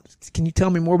about. Can you tell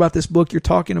me more about this book you're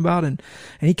talking about? And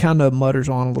he kind of mutters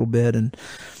on a little bit and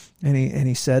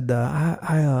he said,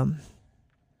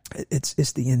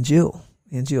 it's the Injil.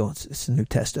 Injil. It's the New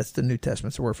Testament. That's the New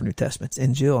Testament. It's the word for New Testament. It's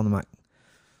Injil. And I'm like,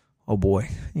 oh boy,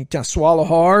 you kind of swallow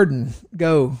hard and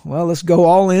go, well, let's go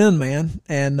all in, man.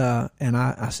 And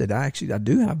I said, I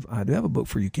do have a book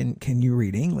for you. Can you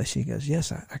read English? He goes,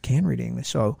 yes, I can read English.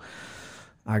 So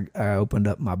I opened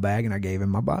up my bag and I gave him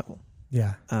my Bible.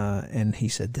 Yeah. And he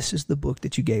said, this is the book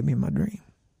that you gave me in my dream.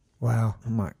 Wow.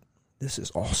 I'm like, this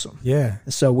is awesome. Yeah.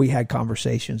 And so we had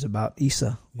conversations about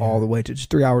Isa all the way to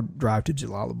just 3-hour drive to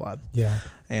Jalalabad. Yeah.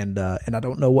 And I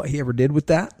don't know what he ever did with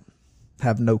that.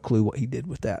 Have no clue what he did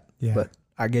with that. Yeah. But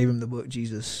I gave him the book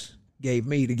Jesus gave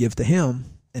me to give to him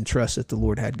and trust that the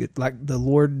Lord had good. Like the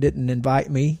Lord didn't invite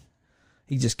me.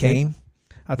 He just came.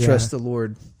 I trust the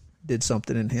Lord did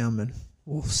something in him and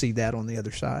we'll see that on the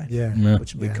other side. Yeah. Yeah.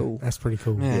 Which would be cool. That's pretty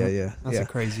cool. Man, Yeah. That's a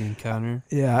crazy encounter.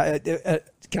 Yeah.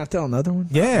 Can I tell another one?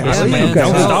 Yeah. Yeah, please. man. Okay.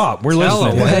 Don't Tell- stop. We're tell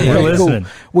listening. away. We're Okay, cool. listening.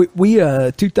 We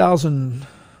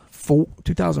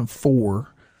 2004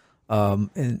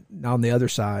 and on the other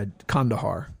side,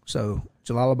 Kandahar. So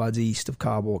Jalalabad's east of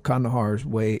Kabul. Kandahar is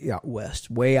way out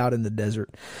west, way out in the desert.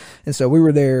 And so we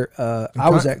were there. I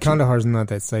was actually Kandahar's not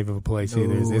that safe of a place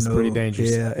either. It's No, pretty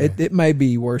dangerous. Yeah, it may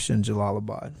be worse than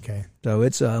Jalalabad. Okay. So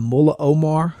it's Mullah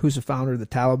Omar, who's the founder of the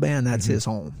Taliban. That's his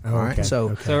home. Oh, all right. okay.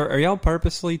 So Okay. So are y'all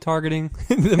purposely targeting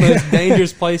the most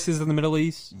dangerous places in the Middle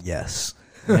East? yes.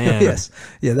 Man. Yes.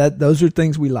 Yeah, those are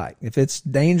things we like. If it's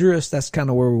dangerous, that's kind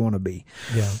of where we want to be.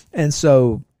 Yeah. And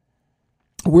so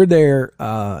we're there.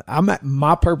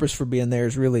 My purpose for being there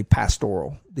is really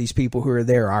pastoral. These people who are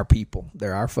there are our people.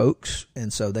 They're our folks.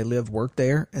 And so they live, work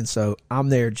there. And so I'm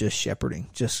there just shepherding,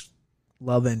 just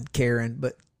loving, caring.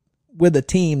 But with a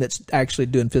team that's actually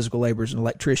doing physical labor as an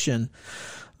electrician,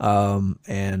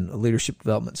 and leadership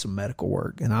development, some medical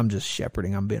work, and I'm just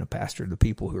shepherding. I'm being a pastor to the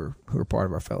people who are part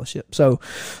of our fellowship. So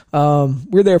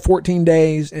we're there 14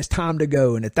 days. And it's time to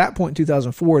go. And at that point in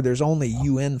 2004, there's only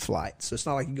UN flights, so it's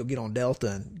not like you go get on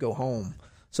Delta and go home.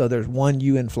 So there's one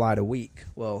UN flight a week.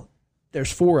 Well,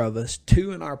 there's 4 of us,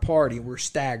 2 in our party. We're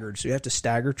staggered, so you have to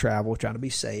stagger travel, trying to be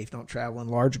safe. Don't travel in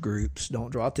large groups. Don't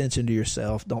draw attention to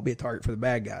yourself. Don't be a target for the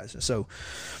bad guys. And so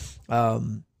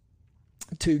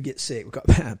 2 get sick. We got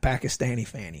Pakistani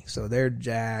Fanny, so they're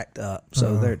jacked up.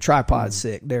 So they're tripod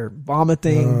sick. They're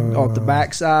vomiting off the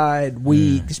backside,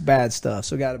 weak, bad stuff.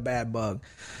 So got a bad bug,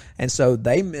 and so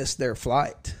they missed their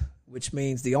flight, which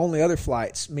means the only other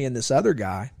flights, me and this other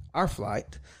guy, our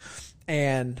flight,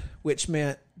 and which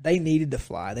meant they needed to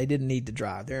fly. They didn't need to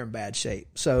drive. They're in bad shape.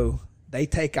 So they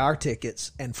take our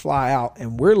tickets and fly out,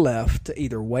 and we're left to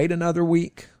either wait another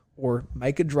week or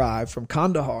make a drive from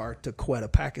Kandahar to Quetta,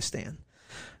 Pakistan.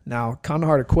 Now,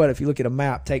 Kandahar to Quetta, if you look at a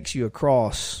map, takes you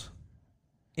across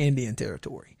Indian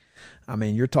territory. I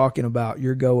mean, you're talking about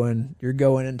you're going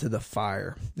into the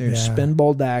fire. There's Spin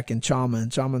Boldak and Chaman.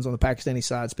 Chaman's on the Pakistani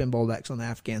side, Spin Boldak's on the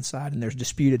Afghan side, and there's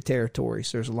disputed territories.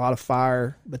 So there's a lot of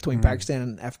fire between Pakistan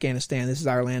and Afghanistan. This is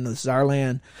our land. This is our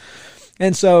land.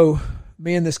 And so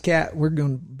me and this cat, we're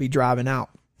going to be driving out.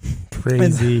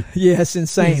 Crazy. Yeah, it's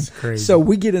insane. It's crazy. So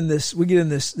we get in this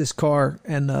car,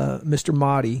 and Mr.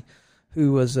 Mahdi,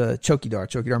 who was a chokidar.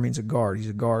 Chokidar means a guard. He's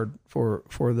a guard for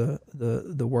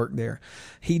the work there.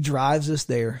 He drives us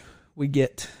there. We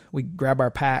grab our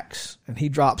packs, and he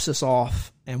drops us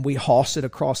off, and we hoss it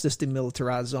across this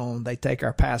demilitarized zone. They take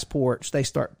our passports. They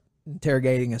start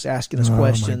interrogating us, asking us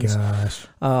questions. My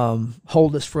gosh.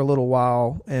 Hold us for a little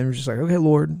while, and we're just like, okay,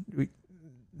 Lord,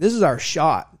 this is our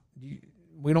shot.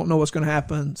 We don't know what's going to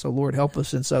happen, so Lord help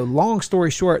us. And so, long story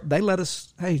short, they let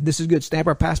us. Hey, this is good. Stamp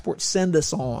our passport. Send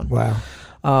us on. Wow.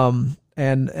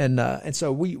 And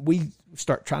so we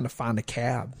start trying to find a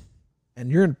cab,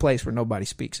 and you're in a place where nobody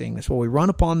speaks English. Well, we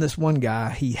run upon this one guy.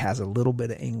 He has a little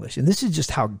bit of English, and this is just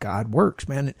how God works,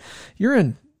 man. You're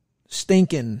in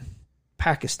stinking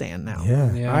Pakistan now,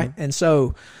 right? And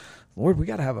so, Lord, we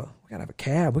gotta have a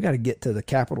cab. We got to get to the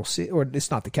capital city, or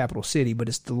it's not the capital city, but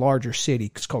it's the larger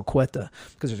city. It's called Quetta,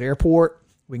 because there's an airport.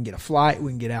 We can get a flight.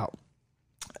 We can get out.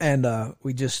 And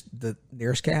the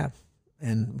nearest cab,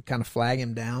 and we kind of flag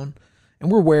him down.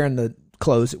 And we're wearing the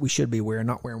clothes that we should be wearing,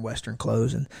 not wearing Western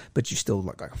clothes, but you still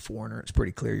look like a foreigner. It's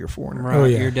pretty clear you're a foreigner.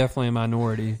 Right. You're definitely a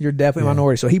minority. You're definitely a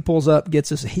minority. So he pulls up,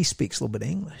 gets us. He speaks a little bit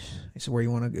of English. He said, "Where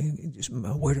you want to go?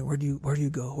 Where do you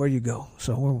go? Where do you go?"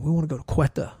 So we want to go to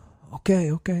Quetta.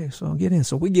 Okay. So get in.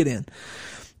 So we get in.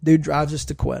 Dude drives us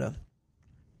to Quetta.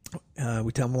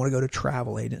 We tell him we want to go to a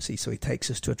travel agency, so he takes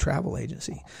us to a travel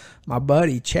agency. My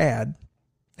buddy Chad,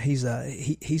 he's a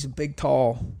big,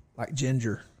 tall, like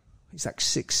ginger. He's like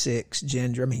 6'6",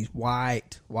 ginger. I mean, he's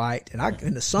white, and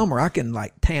in the summer I can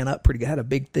like tan up pretty good. I had a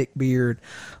big, thick beard,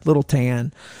 little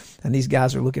tan. And these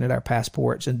guys are looking at our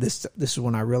passports, and this is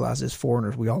when I realized as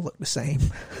foreigners we all look the same,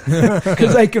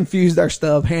 because they confused our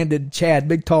stuff. Handed Chad,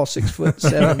 big, tall,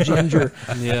 6'7" ginger,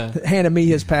 handed me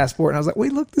his passport, and I was like, "We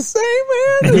look the same,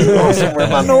 man. This is awesome. We're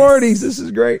minorities. This is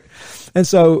great." And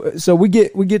so we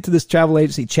get to this travel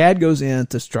agency. Chad goes in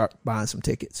to start buying some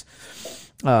tickets.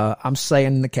 I'm staying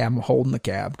in the cab. I'm holding the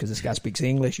cab because this guy speaks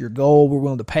English. Your goal, we're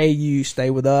willing to pay you.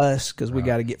 Stay with us because we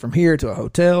got to get from here to a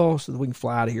hotel so that we can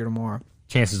fly out of here tomorrow.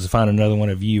 Chances of finding another one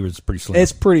of you is pretty slim.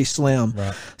 It's pretty slim.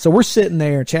 Right. So we're sitting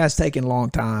there. Chad's taking a long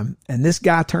time. And this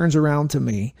guy turns around to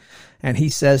me, and he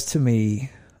says to me,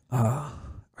 are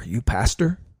you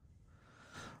pastor?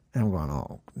 And I'm going,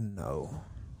 oh, no.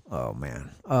 Oh,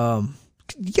 man.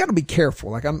 You got to be careful.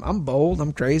 Like I'm bold,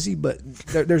 I'm crazy, but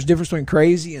there's a difference between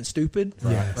crazy and stupid.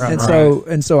 Right.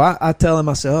 And so I tell him,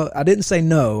 I said, I didn't say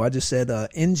no. I just said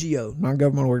NGO,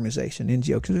 non-governmental organization,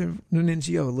 NGO, because an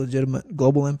NGO, a legitimate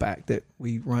global impact that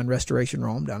we run Restoration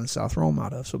Rome down in South Rome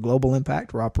out of. So global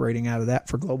impact, we're operating out of that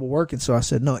for global work. And so I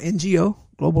said, no, NGO,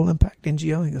 global impact,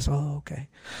 NGO. He goes, oh, okay.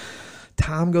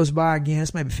 Time goes by again.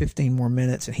 It's maybe 15 more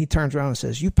minutes, and he turns around and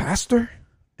says, you pastor?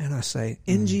 And I say,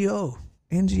 NGO.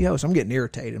 NGO. So I'm getting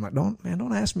irritated. I'm like,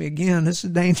 don't ask me again. This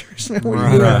is dangerous. Man. What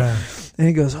are you doing? And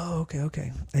he goes, oh,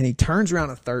 okay. And he turns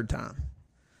around a third time.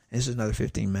 This is another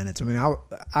 15 minutes. I mean,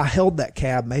 I held that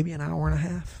cab maybe an hour and a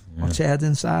half while Chad's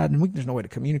inside, and there's no way to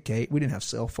communicate. We didn't have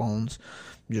cell phones.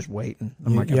 I'm just waiting.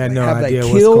 I'm like, have they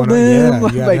killed him?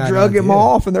 Have they drug him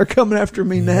off, and they're coming after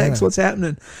me next? What's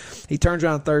happening? He turns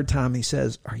around a third time. He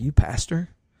says, are you pastor?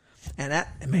 And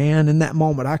in that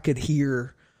moment, I could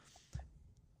hear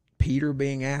Peter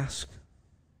being asked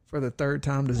for the third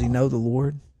time, does he know the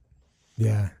Lord?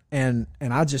 Yeah. And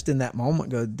I just in that moment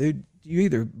go, dude, you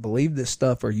either believe this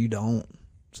stuff or you don't.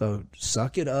 So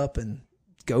suck it up and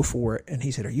go for it. And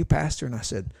he said, are you pastor? And I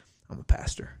said, I'm a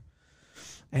pastor.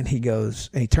 And he goes,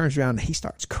 and he turns around and he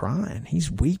starts crying.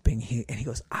 He's weeping. And he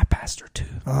goes, I pastor too.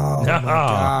 Oh, my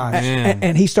gosh.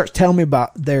 And he starts telling me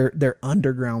about their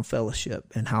underground fellowship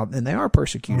and how, and they are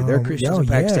persecuted. They're Christians in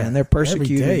Pakistan. Yeah. They're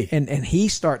persecuted. Every day. And he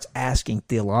starts asking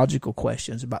theological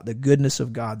questions about the goodness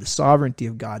of God, the sovereignty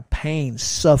of God, pain,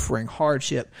 suffering,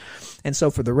 hardship. And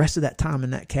so for the rest of that time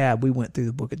in that cab, we went through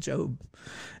the book of Job.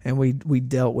 And we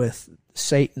dealt with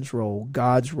Satan's role,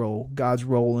 God's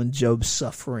role in Job's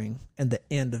suffering, and the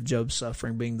end of Job's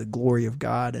suffering being the glory of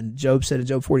God. And Job said in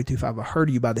Job 42:5, I heard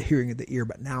you by the hearing of the ear,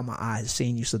 but now my eye has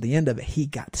seen you. So the end of it, he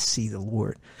got to see the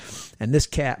Lord. And this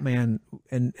cat, man,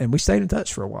 and we stayed in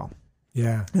touch for a while.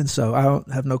 Yeah. And so I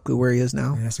don't have no clue where he is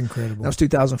now. Man, that's incredible. That was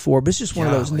 2004, but it's just one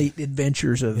of those neat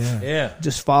adventures of Yeah.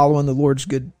 just following the Lord's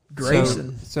good grace.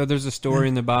 So there's a story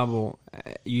in the Bible.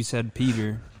 You said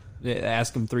Peter.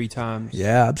 Ask him 3 times.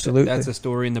 Yeah, absolutely. That's a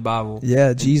story in the Bible.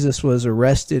 Yeah, Jesus was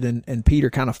arrested, and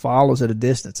Peter kind of follows at a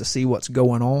distance to see what's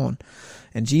going on.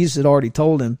 And Jesus had already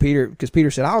told him, Peter, because Peter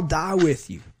said, "I'll die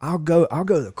with you. I'll go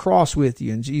to the cross with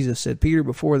you." And Jesus said, "Peter,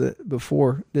 before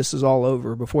this is all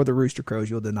over, before the rooster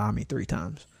crows, you'll deny me 3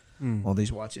 times." Well,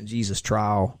 he's watching Jesus'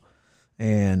 trial,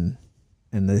 and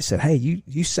they said, "Hey,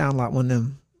 you sound like one of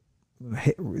them."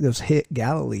 Those hit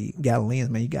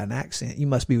Galileans, man, you got an accent. You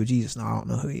must be with Jesus. No, I don't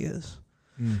know who he is.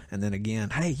 And then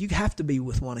again, hey, you have to be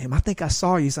with one of him. I think I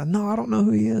saw you. He said, no, I don't know who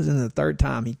he is. And the third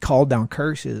time, he called down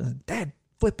curses. And Dad,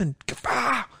 flipping,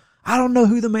 I don't know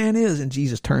who the man is. And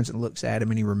Jesus turns and looks at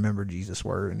him, and he remembered Jesus'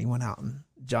 word. And he went out, and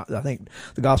I think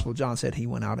the Gospel of John said he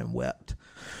went out and wept.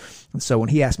 And so when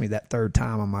he asked me that third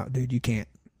time, I'm like, dude, you can't.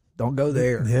 Don't go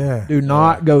there. Yeah. Do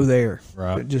not go there.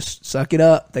 Right. Just suck it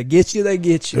up. They get you, they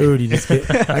get you. Dude, you just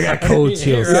get, I got cold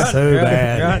chills so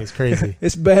bad. Right. It's crazy.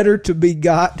 It's better to be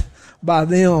got by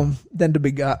them than to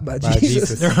be got by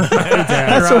Jesus.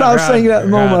 That's what I was thinking at the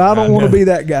moment. I don't want to be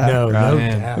that guy. No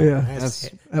Man. doubt. Yeah.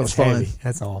 That was fun. heavy.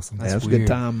 That's awesome. That was a good weird.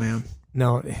 time, man.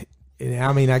 No,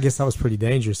 I mean, I guess that was pretty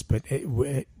dangerous, but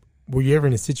were you ever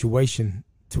in a situation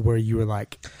to where you were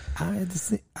like, I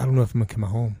don't know if I'm going to come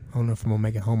home. I don't know if I'm going to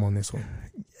make it home on this one.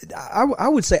 I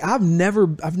would say I've never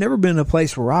been in a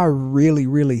place where I really,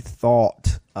 really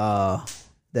thought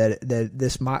that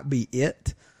this might be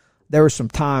it. There were some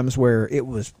times where it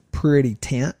was pretty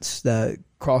tense.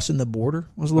 Crossing the border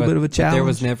was a little bit of a challenge. But there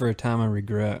was never a time of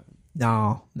regret.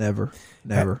 No, never.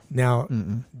 Now,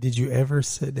 did you ever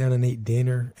sit down and eat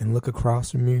dinner and look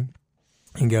across from you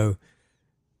and go,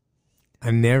 I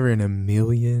never in a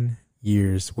million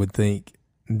years would think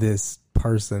this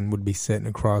person would be sitting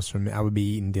across from me. I would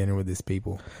be eating dinner with this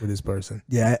person.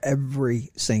 Yeah,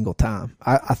 every single time.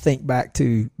 I think back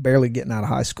to barely getting out of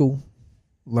high school,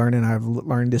 learning I have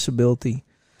learning disability,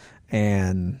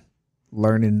 and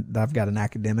learning that I've got an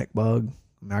academic bug.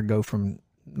 I mean, I go from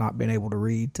not being able to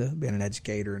read to being an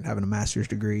educator and having a master's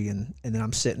degree, and then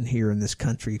I'm sitting here in this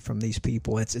country from these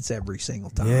people. It's every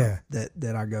single time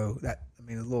that I go.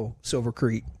 A little Silver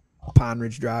Creek, Pine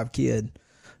Ridge Drive kid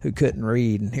who couldn't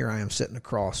read, and here I am sitting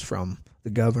across from the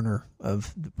governor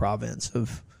of the province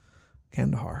of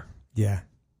Kandahar. Yeah.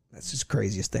 That's just the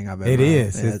craziest thing I've ever. It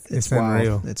is. It's wild.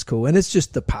 unreal. It's cool, and it's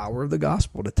just the power of the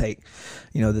gospel to take.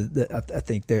 I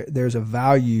think there's a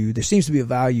value. There seems to be a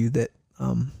value that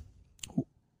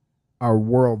our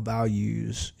world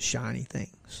values shiny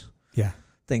things. Yeah.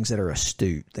 Things that are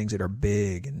astute, things that are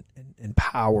big and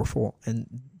powerful. And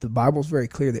the Bible's very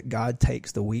clear that God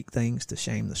takes the weak things to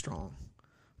shame the strong,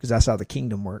 because that's how the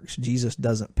kingdom works. Jesus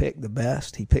doesn't pick the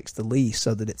best. He picks the least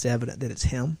so that it's evident that it's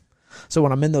him. So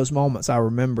when I'm in those moments, I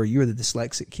remember you're the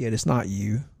dyslexic kid. It's not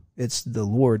you. It's the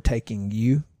Lord taking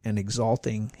you and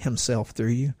exalting himself through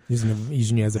you.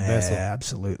 Using you as a vessel. Yeah,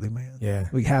 absolutely, man. Yeah.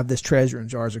 We have this treasure in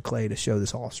jars of clay to show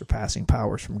this all surpassing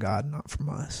powers from God, not from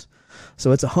us.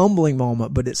 So it's a humbling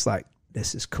moment, but it's like,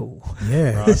 this is cool.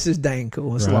 Yeah. Right. This is dang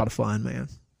cool. It's a lot of fun, man.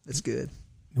 It's good.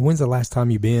 When's the last time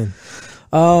you've been?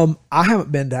 I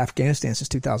haven't been to Afghanistan since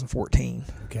 2014.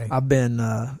 Okay. I've been,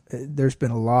 there's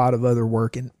been a lot of other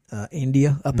work in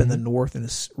India, up in the north in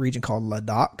this region called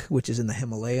Ladakh, which is in the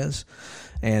Himalayas.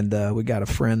 And we got a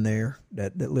friend there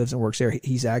that lives and works there.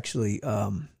 He's actually,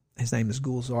 his name is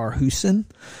Gulzar Hussain,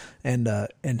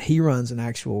 and he runs an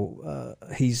actual,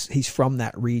 he's from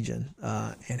that region,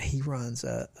 and he runs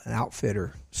an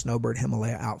outfitter, Snowbird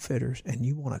Himalaya Outfitters. And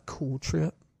you want a cool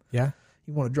trip? Yeah.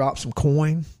 You want to drop some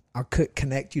coin? I'll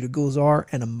connect you to Gulzar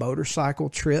and a motorcycle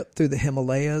trip through the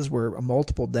Himalayas, where a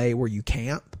multiple day where you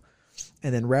camp.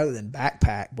 And then rather than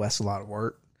backpack, that's a lot of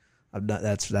work. I've done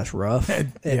that's rough. Yeah.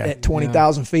 At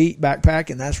 20,000 feet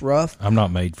backpacking, that's rough. I'm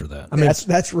not made for that. I mean,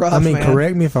 That's rough. I mean, man.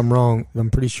 correct me if I'm wrong. I'm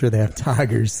pretty sure they have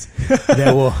tigers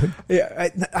that will. Yeah,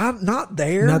 I'm not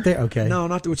there. Not there? Okay. No,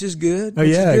 not there, which is good. Oh,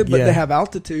 which yeah, is good, but yeah. they have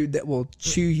altitude that will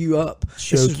chew you up.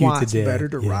 Choke this is you why to it's death. better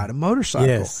to Yeah. ride a motorcycle.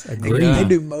 Yes, And agreed. they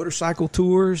do motorcycle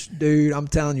tours, dude. I'm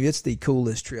telling you, it's the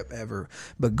coolest trip ever.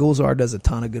 But Gulzar does a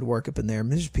ton of good work up in there. I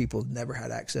mean, there's people who never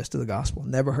had access to the gospel,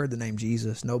 never heard the name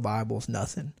Jesus, no Bibles,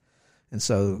 nothing. And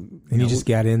so, And you just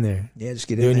got in there. yeah, just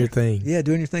get in doing there. your thing. Yeah,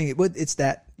 doing your thing. It's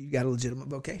that you got a legitimate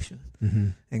vocation. Mm-hmm.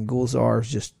 And Gulzar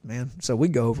is just, man. So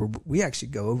we actually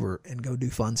go over and go do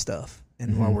fun stuff.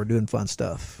 And while we're doing fun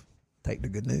stuff, take the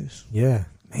good news. Yeah,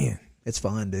 man. It's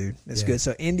fun, dude. It's Yeah. good.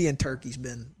 So India and Turkey's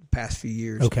been the past few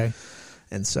years. Okay.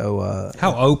 And so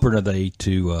How open are they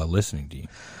to listening to you?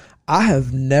 I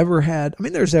have never had, I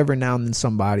mean, there's every now and then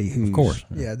somebody who's, Of course.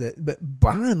 yeah, but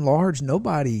by and large,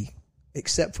 nobody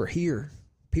except for here.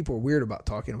 People are weird about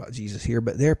talking about Jesus here,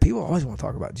 but there, people always want to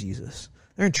talk about Jesus.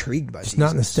 They're intrigued by It's Jesus.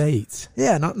 not in the States.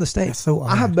 Yeah, not in the States. That's so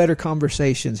I have odd. better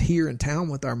conversations here in town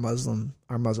with our Muslim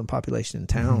population in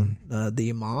town. Mm-hmm. The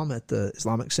imam at the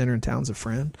Islamic Center in town's a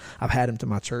friend. I've had him to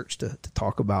my church to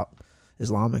talk about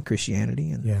Islam and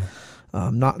Christianity, and Yeah.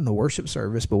 not in the worship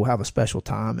service, but we'll have a special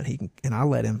time, and I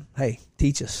let him, hey,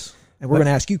 teach us, and we're going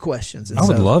to ask you questions. And I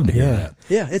would so- love to hear yeah. that.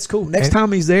 Yeah, it's cool. Next And-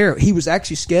 time he's there, he was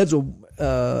actually scheduled.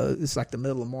 It's like the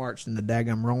middle of March, and the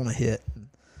daggum Rona hit. And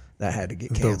that had to get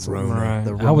The canceled. Rona. Right.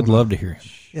 The I would Rona. love to hear him.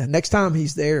 Yeah, next time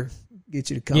he's there, get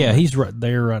you to come. Yeah, he's right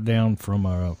there, right down from,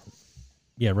 right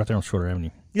there on Shorter Avenue.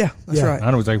 Yeah, that's Yeah. right.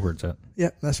 I know exactly where it's at. Yeah,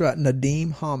 that's right.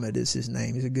 Nadeem Hamid is his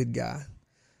name. He's a good guy.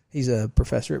 He's a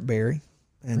professor at Berry,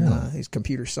 and he's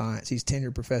computer science. He's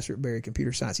tenured professor at Berry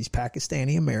computer science. He's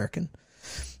Pakistani American,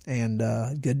 and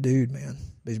good dude, man.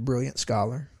 He's a brilliant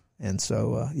scholar, and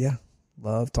so yeah,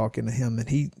 love talking to him.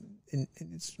 And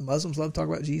Muslims love to talk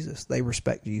about Jesus. They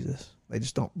respect Jesus. They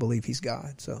just don't believe he's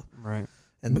God. So. Right.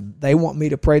 And they want me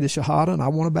to pray the Shahada, and I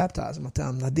want to baptize them. I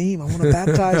tell them, Nadeem, I want to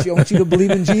baptize you. I want you to believe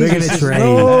in Jesus. gonna He says, train.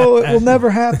 no, it will never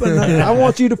happen. I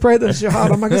want you to pray the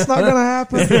Shahada. I'm like, it's not going to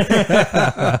happen.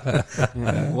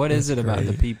 Yeah. What is it about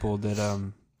the people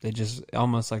that they just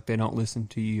almost like they don't listen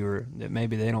to you, or that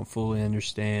maybe they don't fully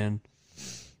understand?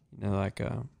 You know, like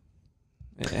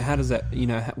how does that? You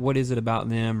know, what is it about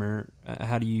them, or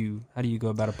how do you go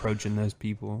about approaching those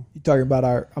people? You talking about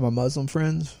our Muslim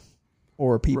friends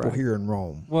or people Right. here in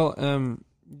Rome? Well,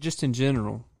 just in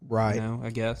general, Right. You know,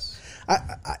 I guess.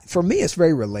 For me, it's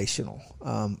very relational.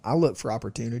 I look for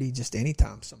opportunity just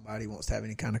anytime somebody wants to have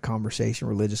any kind of conversation,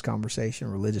 religious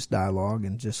dialogue,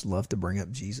 and just love to bring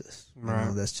up Jesus. You know,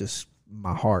 Right. that's just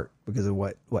my heart because of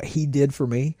what he did for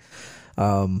me.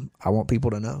 I want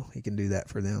people to know he can do that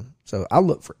for them. So I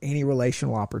look for any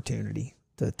relational opportunity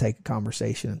to take a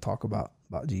conversation and talk about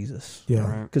Jesus. Yeah.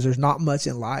 Right. Because there's not much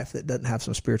in life that doesn't have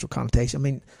some spiritual connotation. I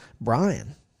mean,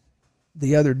 Brian,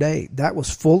 the other day, that was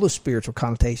full of spiritual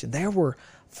connotation. There were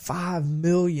 5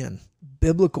 million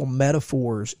biblical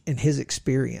metaphors in his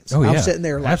experience. Oh, I'm yeah. sitting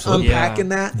there like Absolutely. unpacking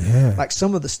that. Yeah. Like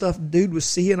some of the stuff dude was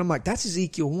seeing, I'm like, that's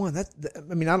Ezekiel 1. I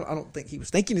don't think he was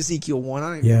thinking Ezekiel 1. I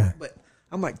don't even Yeah. know, but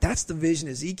I'm like, that's the vision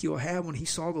Ezekiel had when he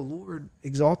saw the Lord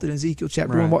exalted in Ezekiel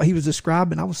chapter 1. Right. What he was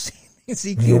describing, I was seeing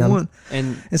Ezekiel Man, 1.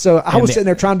 And And so I was the-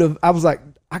 sitting there I was like,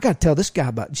 I got to tell this guy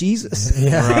about Jesus.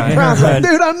 Yeah. Right. Brian's like,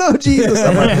 dude, I know Jesus.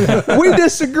 I'm like, we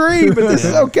disagree, but this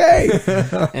is okay.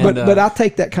 and, But I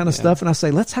take that kind of stuff and I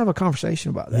say, let's have a conversation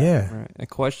about that. Yeah. right. A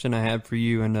question I had for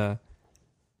you, and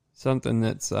something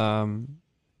that's something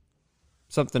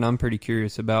I'm pretty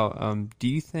curious about. Do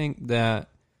you think that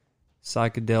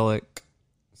psychedelics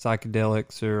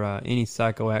or any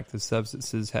psychoactive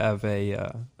substances have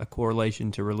a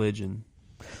correlation to religion?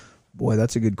 Boy,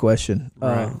 that's a good question.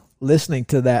 Right. Listening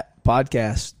to that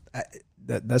podcast,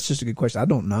 that's just a good question. I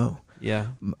don't know. Yeah.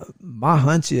 My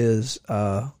hunch is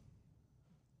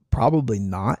probably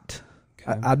not.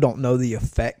 Okay. I don't know the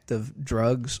effect of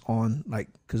drugs on, like,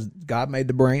 because God made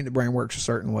the brain works a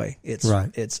certain way. It's Right.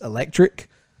 It's electric.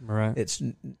 Right. It's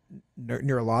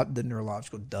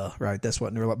neurological, right? That's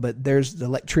what but there's the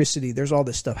electricity. There's all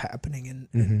this stuff happening,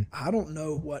 and I don't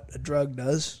know what a drug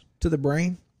does to the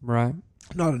brain. Right.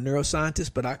 I'm not a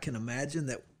neuroscientist, but I can imagine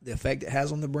that the effect it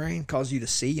has on the brain causes you to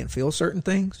see and feel certain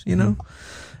things, you know?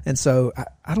 And so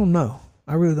I don't know.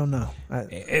 I really don't know.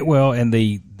 Well, and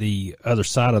the other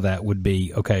side of that would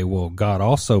be, okay, well, God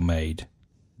also made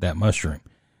that mushroom.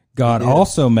 God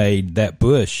also made that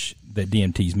bush that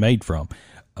DMT's made from.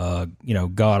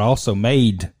 God also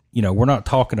made, we're not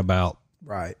talking about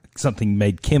Right. something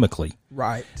made chemically.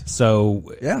 Right.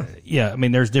 So Yeah. I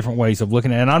mean, there's different ways of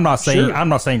looking at it. And I'm not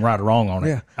saying right or wrong on it.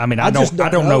 Yeah. I mean, I I just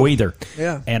don't don't know know. either.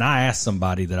 Yeah. And I asked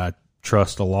somebody that I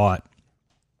trust a lot.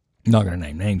 I'm not going to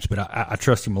name names, but I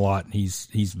trust him a lot. And he's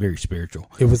very spiritual.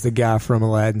 It was the guy from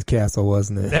Aladdin's Castle,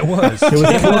 wasn't it? That was. It was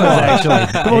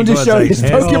actually. Come on, just show his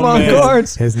actually. Pokemon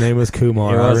cards. His name was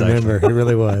Kumar. It I was remember. It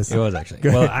really was. It was actually.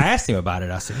 Well, I asked him about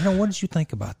it. I said, what did you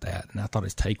think about that? And I thought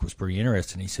his take was pretty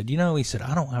interesting. He said,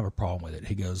 I don't have a problem with it.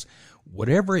 He goes,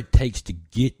 whatever it takes to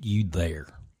get you there,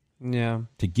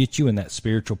 to get you in that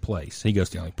spiritual place. He goes,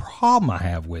 the only problem I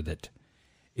have with it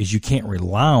is you can't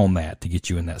rely on that to get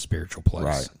you in that spiritual place.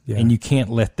 Right. Yeah. And you can't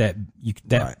let that,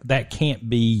 that can't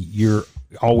be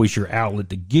always your outlet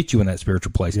to get you in that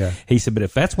spiritual place. Yeah. He said, but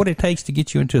if that's what it takes to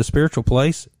get you into a spiritual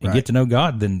place and get to know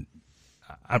God, then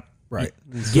Right.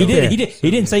 He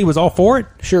didn't say he was all for it,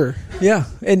 Sure. Yeah.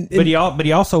 but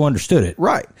he also understood it.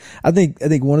 Right. I think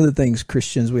one of the things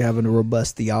Christians we have a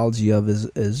robust theology of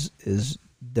is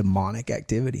demonic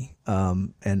activity.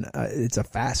 And it's a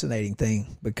fascinating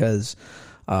thing because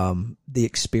the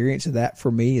experience of that for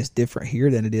me is different here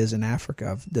than it is in Africa.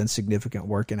 I've done significant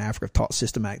work in Africa. I've taught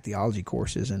systematic theology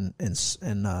courses in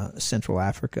Central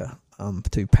Africa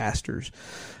to pastors,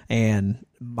 and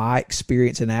my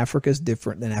experience in Africa is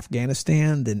different than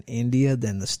Afghanistan, than India,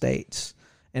 than the States.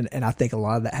 And I think a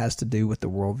lot of that has to do with the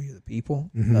worldview of the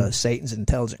people. Satan's an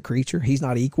intelligent creature. He's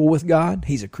not equal with God.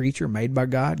 He's a creature made by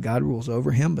God. God rules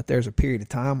over him, but there's a period of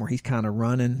time where he's kind of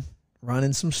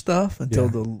running some stuff until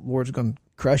the Lord's going to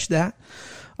crush that.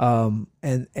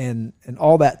 And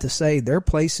all that to say, there are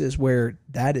places where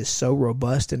that is so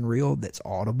robust and real that's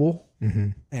audible.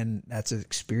 And that's an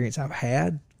experience I've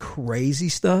had. Crazy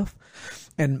stuff.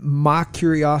 And my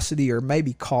curiosity or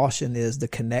maybe caution is the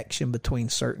connection between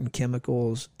certain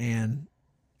chemicals and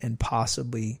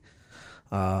possibly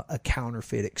a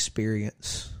counterfeit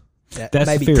experience that That's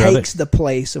the maybe fear of takes the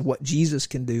place of what Jesus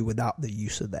can do without the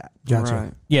use of that. Gotcha.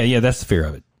 Right. Yeah, that's the fear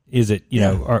of it. Is it,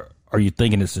 are you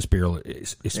thinking it's a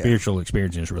spiritual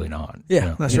experience and it's really not?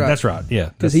 Yeah, that's right. That's right. Yeah,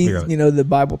 Because that's the fear of it. the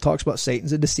Bible talks about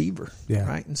Satan's a deceiver, Yeah.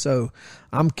 right? And so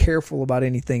I'm careful about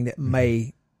anything that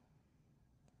may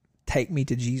take me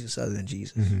to Jesus other than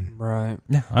Jesus. Right.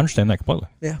 Yeah, I understand that completely.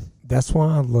 Yeah, That's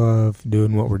why I love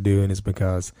doing what we're doing, is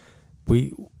because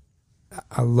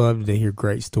I love to hear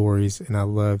great stories, and I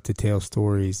love to tell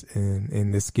stories,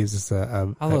 and this gives us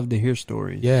I love to hear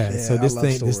stories. Yeah, Yeah, so I love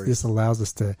stories. this allows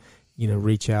us to,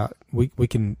 reach out. We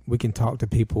can talk to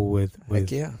people with heck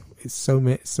yeah. so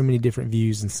many different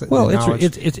views and Well, and it's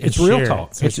knowledge it's and real share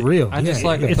talk. it. So it's real. I just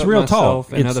like to it's put real myself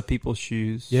talk. in It's- other people's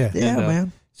shoes. Yeah. Yeah, And,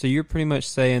 man. So you're pretty much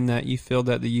saying that you feel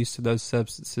that the use of those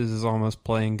substances is almost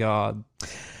playing God,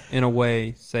 in a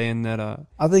way, saying that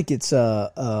I think it's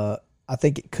I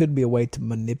think it could be a way to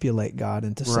manipulate God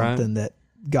into Right. something that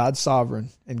God's sovereign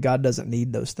and God doesn't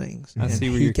need those things. I and see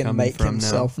where he you're can coming make from now.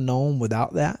 himself known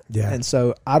without that. Yeah. And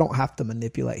so I don't have to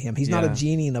manipulate him. He's not a Yeah.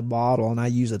 genie in a bottle and I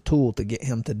use a tool to get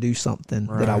him to do something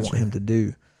that I Right. want him to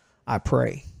do. I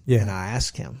pray. Yeah. And I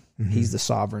ask him. He's the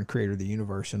sovereign creator of the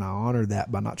universe, and I honor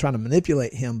that by not trying to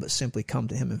manipulate him, but simply come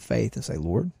to him in faith and say,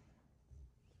 Lord,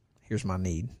 here's my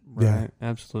need, right, Yeah.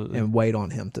 absolutely. and wait on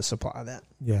him to supply that.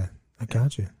 Yeah, I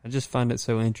got you. I just find it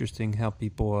so interesting how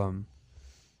people,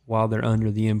 while they're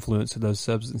under the influence of those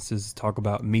substances, talk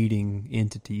about meeting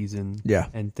entities and Yeah.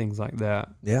 and things like that.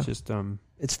 Yeah. It's just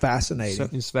It's fascinating.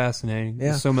 it's fascinating. Yeah.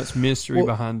 There's so much mystery Well,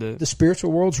 behind it. The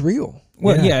spiritual world's real.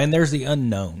 Well, Yeah. yeah, and there's the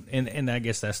unknown, and I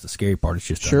guess that's the scary part. It's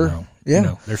just Sure. unknown.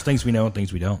 Yeah. There's things we know and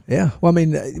things we don't. Yeah. Well, I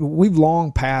mean, we've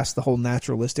long passed the whole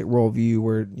naturalistic worldview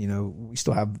where, we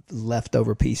still have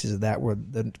leftover pieces of that where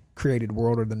the created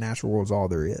world or the natural world is all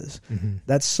there is.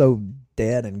 That's so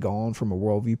dead and gone from a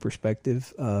worldview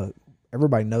perspective.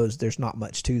 Everybody knows there's not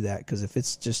much to that because if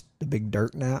it's just a big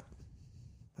dirt nap,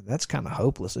 that's kind of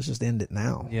hopeless. Let's just end it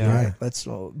now. Yeah. Right?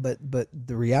 But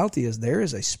the reality is there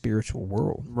is a spiritual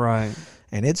world. Right.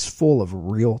 And it's full of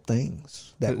real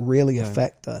things that really Yeah.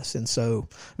 affect us. And so,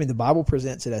 I mean, the Bible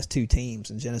presents it as two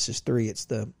teams. In Genesis 3, it's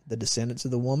the descendants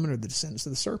of the woman or the descendants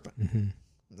of the serpent.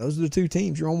 Those are the two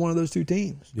teams. You're on one of those two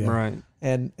teams. Yeah. Right.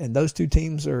 And those two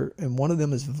teams are, and one of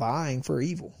them is vying for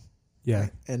evil. Yeah,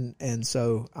 And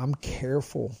so I'm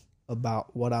careful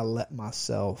about what I let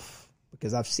myself,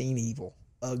 because I've seen evil,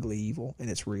 ugly evil, and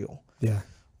it's real. yeah,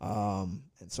 And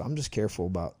so I'm just careful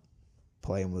about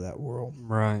playing with that world.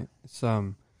 Right. It's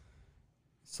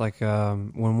like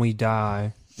when we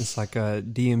die, it's like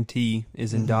DMT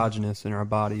is endogenous in our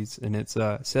bodies, and it's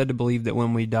said to believe that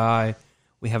when we die,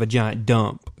 we have a giant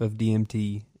dump of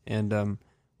DMT, and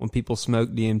when people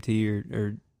smoke DMT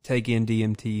or take in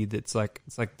DMT, it's like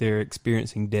they're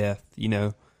experiencing death. You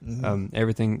know,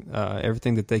 everything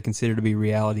that they consider to be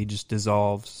reality just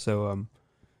dissolves. So,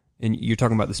 and you're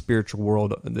talking about the spiritual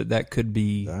world. That could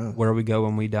be where we go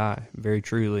when we die. Very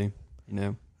truly, you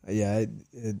know. Yeah,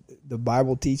 the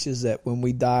Bible teaches that when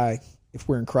we die, if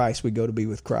we're in Christ, we go to be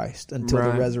with Christ until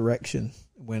the resurrection,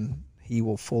 when He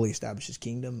will fully establish His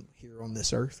kingdom here on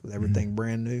this earth with everything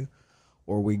brand new,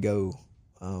 or we go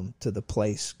to the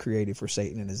place created for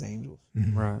Satan and his angels.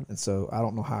 Right. And so I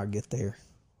don't know how I get there.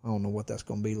 I don't know what that's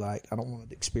going to be like. I don't want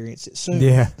to experience it soon.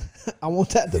 Yeah. I want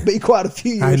that to be quite a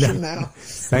few years from now.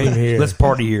 Same here. Let's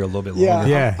party here a little bit longer.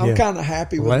 Yeah, I'm kind of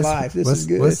happy with life. This is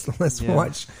good.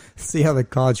 Let's see how the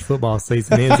college football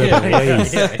season ends up at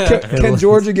least. Can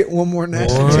Georgia get one more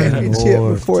national championship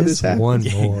before this happens? One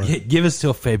more. Give us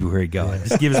till February, God.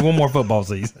 Just give us one more football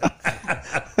season.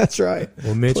 That's right.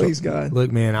 Well, Mitchell, please, God.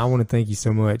 Look, man, I want to thank you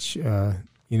so much,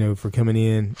 for coming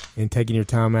in and taking your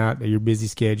time out of your busy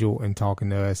schedule and talking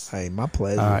to us. Hey, my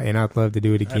pleasure. And I'd love to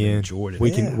do it again. I've enjoyed it.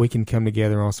 We can come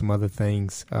together on some other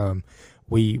things.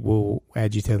 We will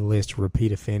add you to the list of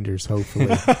repeat offenders, hopefully,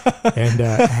 and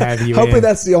have you. Hopefully,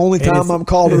 that's the only time I'm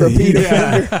called a repeat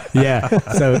offender. Yeah.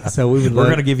 So we would. We're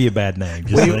going to give you a bad name,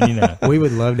 just so you know. We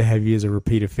would love to have you as a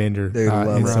repeat offender, Dude,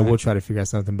 so we'll try to figure out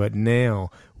something. But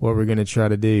now, what we're going to try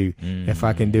to do, if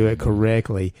I can do it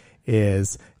correctly,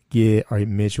 is get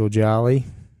Mitchell Jolly.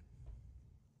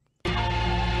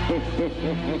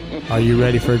 Are you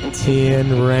ready for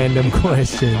 10 random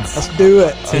questions? Let's do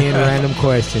it. 10 random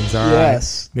questions, all right?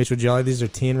 Yes. Mitchell Jolly, these are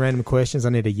 10 random questions. I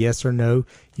need a yes or no.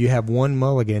 You have one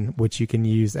mulligan, which you can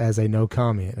use as a no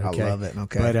comment, okay? I love it,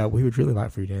 okay. But we would really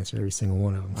like for you to answer every single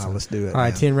one of them. So. Let's do it. All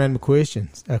right, 10 random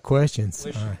questions. All right.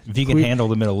 If you can handle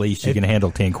the Middle East, you can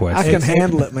handle 10 questions. I can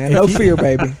handle it, man. No fear,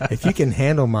 baby. If you can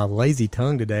handle my lazy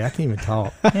tongue today, I can't even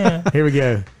talk. Here we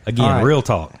go. Again, All right. real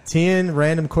talk. 10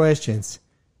 random questions.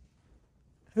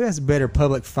 Who has better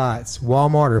public fights,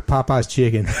 Walmart or Popeye's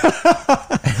Chicken?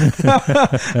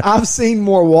 I've seen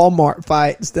more Walmart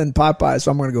fights than Popeyes,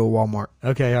 so I'm going to go with Walmart.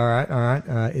 Okay, all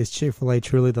right. Is Chick-fil-A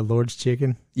truly the Lord's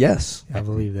chicken? Yes. I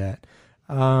believe that.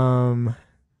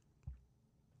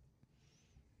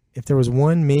 If there was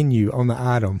one menu on the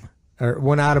item, or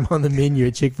one item on the menu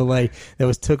at Chick-fil-A that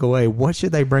was took away, what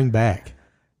should they bring back?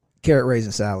 Carrot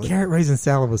raisin salad. Carrot raisin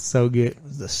salad was so good. It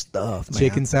was the stuff, man.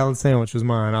 Chicken salad sandwich was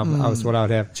mine. I was what I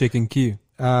would have. Chicken Q.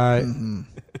 Do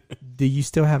you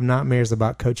still have nightmares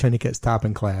about Coach Honeycutt's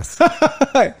topping class?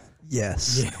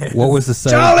 Yes. What was the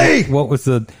saying? Charlie! What was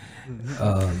the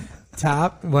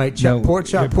Top? Wait, no, pork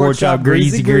chop,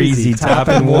 greasy.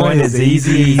 Topping one is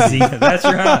easy. That's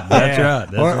right.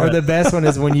 That's right. Or the best one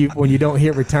is when you don't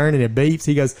hit return and it beeps.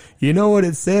 He goes, you know what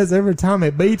it says every time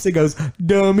it beeps? It goes,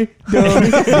 dummy.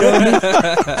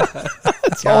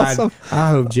 That's awesome. I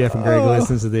hope Jeff and Greg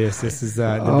listens to this. This is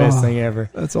the best thing ever.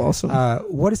 That's awesome.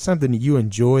 What is something that you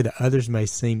enjoy that others may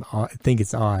think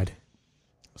it's odd?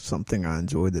 Something I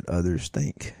enjoy that others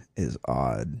think is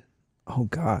odd. Oh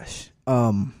gosh.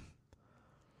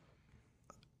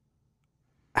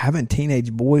 Having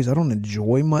teenage boys, I don't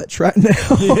enjoy much right now.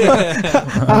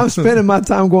 I'm spending my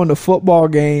time going to football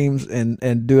games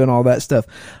and doing all that stuff.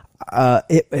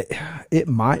 It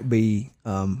might be.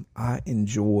 I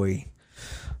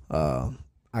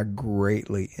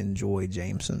greatly enjoy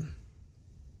Jameson.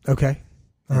 Okay.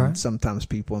 All And right. sometimes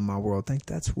people in my world think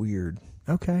that's weird.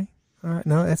 Okay. All right.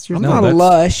 No, that's your. I'm not a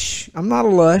lush.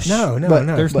 No,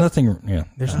 no. There's nothing. Yeah,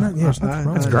 There's nothing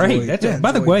wrong. that's with great. it.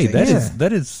 By the way, Jameson.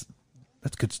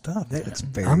 that's good stuff. That's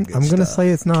very I'm good going to stuff. say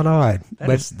it's not odd,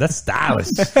 but That's stylish.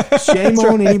 shame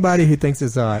on anybody who thinks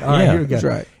it's odd. All right, Yeah, here we go. that's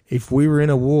right. If we were in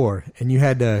a war and you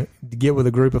had to get with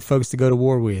a group of folks to go to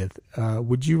war with,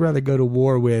 would you rather go to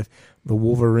war with the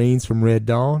Wolverines from Red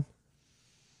Dawn,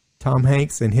 Tom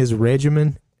Hanks and his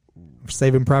regiment,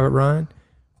 Saving Private Ryan,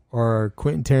 or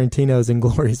Quentin Tarantino's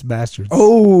Inglourious Bastards?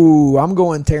 Oh, I'm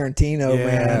going Tarantino, Yeah,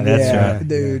 man. that's yeah, right.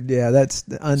 dude. Yeah, that's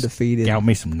undefeated. Got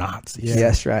me some Nazis. Yeah.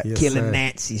 Yes, right. Yes, Killing sir.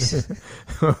 Nazis.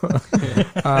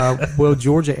 Will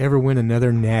Georgia ever win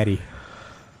another natty?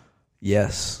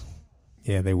 Yes,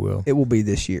 Yeah, they will. it will be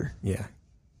this year. Yeah.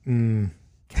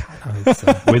 God, I hope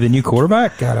so. With a new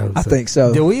quarterback. God, I hope I so. think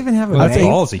so. Do we even have a That's name?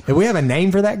 ballsy. Do we have a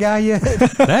name for that guy yet?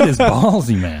 That is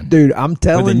ballsy, man. Dude, I'm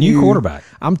telling With a you, new quarterback.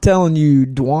 I'm telling you,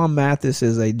 Dwan Mathis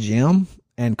is a gem,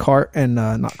 and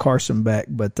not Carson Beck,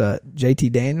 but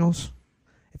JT Daniels.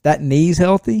 If that knee's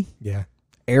healthy, Yeah.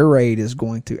 air raid is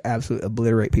going to absolutely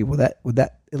obliterate people. With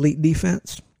that elite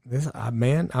defense,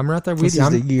 Man, I'm right there with This you. is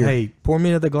the year. Hey, pour me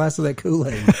another glass of that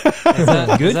Kool-Aid.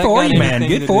 Good for you, man.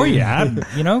 Good for you.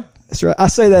 That's right. I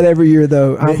say that every year,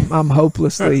 though. I'm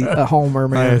hopelessly a homer,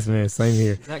 man. Yes, man. Same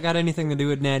here. Has that got anything to do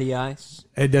with Natty Ice?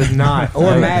 It does not,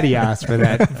 or Matty Ice for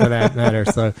that matter.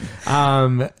 So,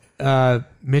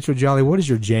 Mitchell Jolly, what is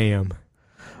your jam?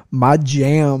 My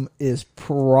jam is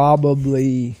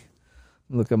probably,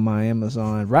 look at my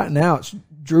Amazon right now. It's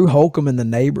Drew Holcomb and the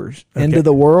Neighbors. Okay. End of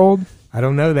the World. I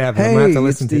don't know that, but I'm Hey, gonna have to it's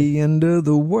listen to the end of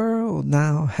the world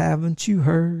now. Haven't you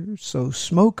heard? So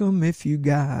smoke 'em if you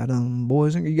got 'em,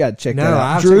 boys. You got to check No, that out.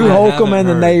 I've- Drew I Holcomb haven't and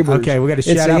the heard. Neighbors. Okay, we got to It's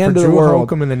shout the out for end of the Drew world.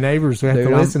 Holcomb and the Neighbors. We have Dude,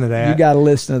 to listen to that. You got to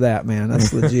listen to that, man.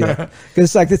 That's legit. Because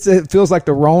it's like it feels like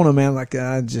the Rona, man. Like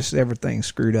just everything's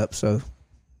screwed up. So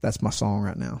that's my song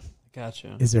right now.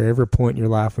 Gotcha. Is there ever a point in your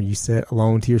life where you sit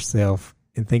alone to yourself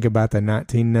and think about the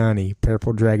 1990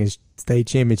 Purple Dragons State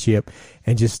Championship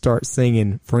and just start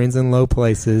singing "Friends in Low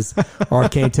Places" or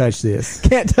 "Can't Touch This"?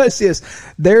 Can't touch this.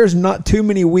 There's not too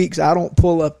many weeks I don't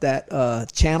pull up that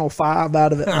Channel 5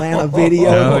 out of Atlanta video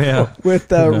Oh, yeah.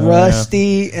 with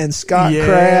Rusty and Scott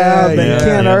Crabb and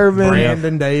Ken Irvin.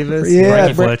 Brandon Davis, Yeah,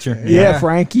 Frankie Fletcher. Yeah,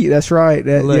 Frankie. That's right.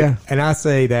 Look, Yeah. and I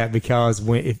say that because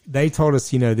if they told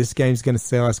us, this game's going to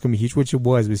sell, it's going to be huge, which it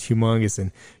was humongous,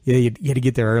 and you had to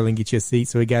get there early and get you a seat.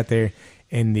 So we got there,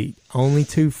 and the only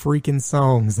two freaking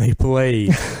songs they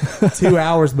played 2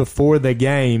 hours before the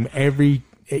game,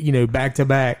 back to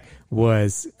back,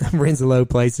 was "Friends in Low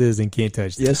Places" and "Can't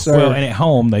Touch This." Yes, sir. Well, and at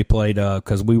home they played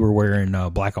because we were wearing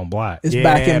black on black. It's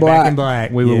Back in Black.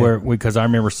 We were because I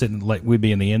remember sitting like we'd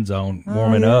be in the end zone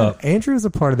warming up. Andrew was a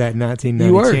part of that You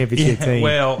 1990 were. championship team.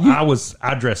 Well,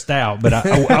 I dressed out, but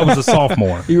I was a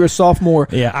sophomore. You were a sophomore.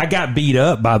 Yeah, I got beat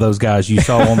up by those guys you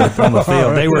saw on the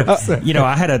field. They were,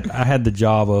 I had the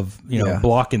job of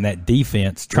blocking that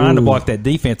defense, trying to block that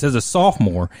defense as a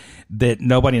sophomore that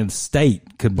nobody in the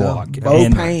state could block. Bo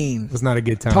And Payne. It was not a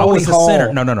good time. I was a Hall.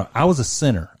 center. No. I was a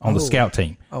center on the scout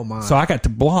team. Oh, my. So I got to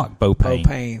block Bo Bo Payne.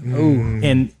 Payne. Ooh,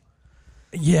 And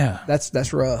yeah,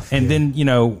 that's rough. and then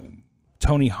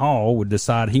Tony Hall would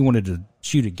decide he wanted to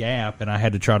shoot a gap, and I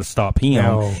had to try to stop him.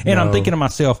 I'm thinking to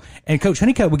myself, and Coach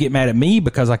Honeycutt would get mad at me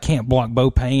because I can't block Bo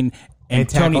Payne and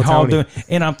Tony tackle Hall Tony. doing.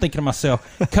 And I'm thinking to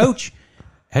myself, Coach,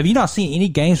 have you not seen any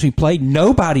games we played?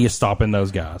 Nobody is stopping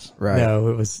those guys. Right. No,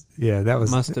 it was that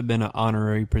was Must have been an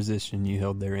honorary position you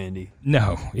held there, Andy.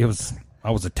 No, it was. I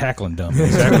was a tackling dummy.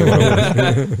 Exactly what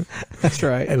it was. That's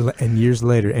right. And years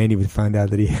later, Andy would find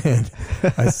out that he had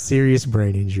a serious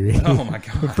brain injury Oh my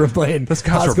god! from playing Those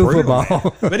high guys were school brutal,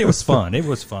 football. man. But it was fun. It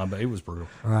was fun, but it was brutal.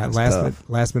 All right, That's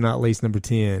last but not least, number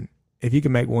 10. If you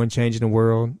could make one change in the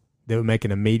world that would make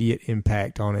an immediate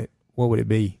impact on it, what would it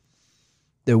be?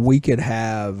 That we could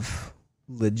have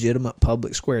legitimate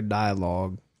public square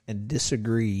dialogue and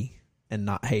disagree and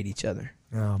not hate each other.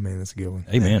 Oh man, that's a good one.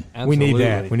 Amen. We need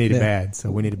that. Absolutely. We need it Yeah. bad.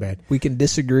 So we need it bad. We can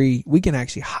disagree. We can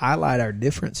actually highlight our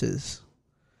differences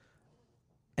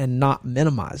and not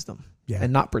minimize them. Yeah.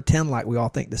 And not pretend like we all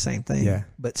think the same thing. Yeah.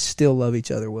 But still love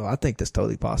each other well. I think that's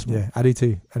totally possible. Yeah, I do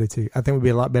too. I think we'd be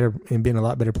a lot better and be in a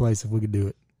lot better place if we could do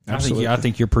it. I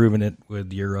think you're proving it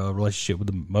with your relationship with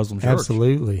the Muslim church.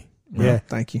 Absolutely. Yeah.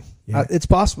 Thank you. Yeah. It's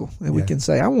possible. And we Yeah. can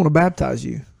say, I want to baptize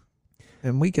you.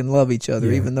 And we can love each other,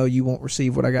 Yeah. even though you won't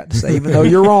receive what I got to say, even though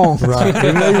you're wrong. Right.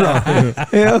 Even though you're wrong.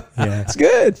 Yeah. Yeah. It's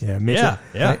good. Yeah, Mitchell.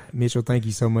 Yeah. Mitchell, thank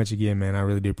you so much again, man. I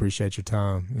really do appreciate your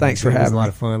time. Thanks for It was having a lot me.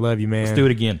 of fun. Love you, man. Let's do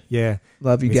it again. Yeah.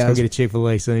 Love you Let's go guys. get a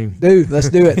Chick-fil-A soon. Dude, let's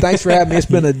do it. Thanks for having me. It's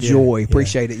been a joy. yeah.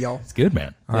 Appreciate it, y'all. It's good,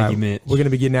 man. All Thank right, you, Mitch. We're going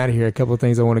to be getting out of here. A couple of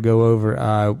things I want to go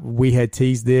over. We had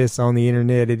teased this on the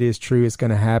internet. It is true. It's going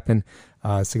to happen.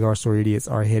 Cigar Store Idiots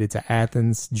are headed to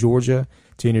Athens, Georgia,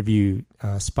 to interview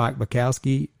Spike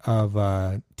Bukowski of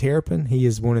Terrapin. He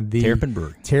is one of the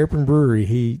Terrapin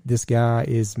Brewery. This guy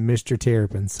is Mr.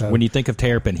 Terrapin. So When you think of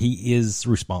Terrapin, he is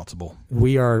responsible.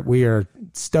 we are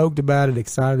stoked about it,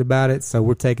 excited about it. So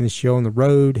we're taking the show on the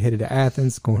road, headed to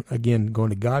Athens, going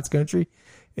to God's country,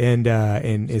 and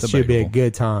it should be a Debatable.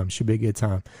 good time. Should be a good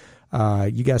time.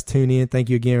 You guys tune in. Thank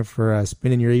you again for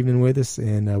spending your evening with us,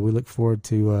 and we look forward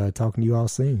to talking to you all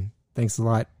soon. Thanks a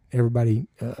lot, everybody.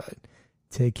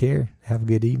 Take care. Have a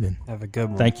good evening. Have a good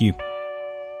one. Thank you.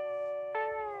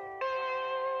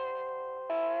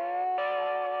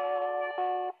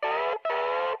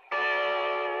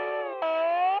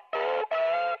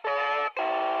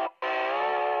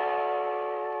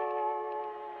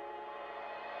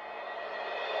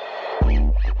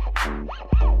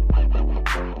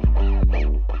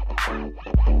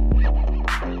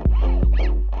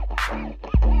 Thank you.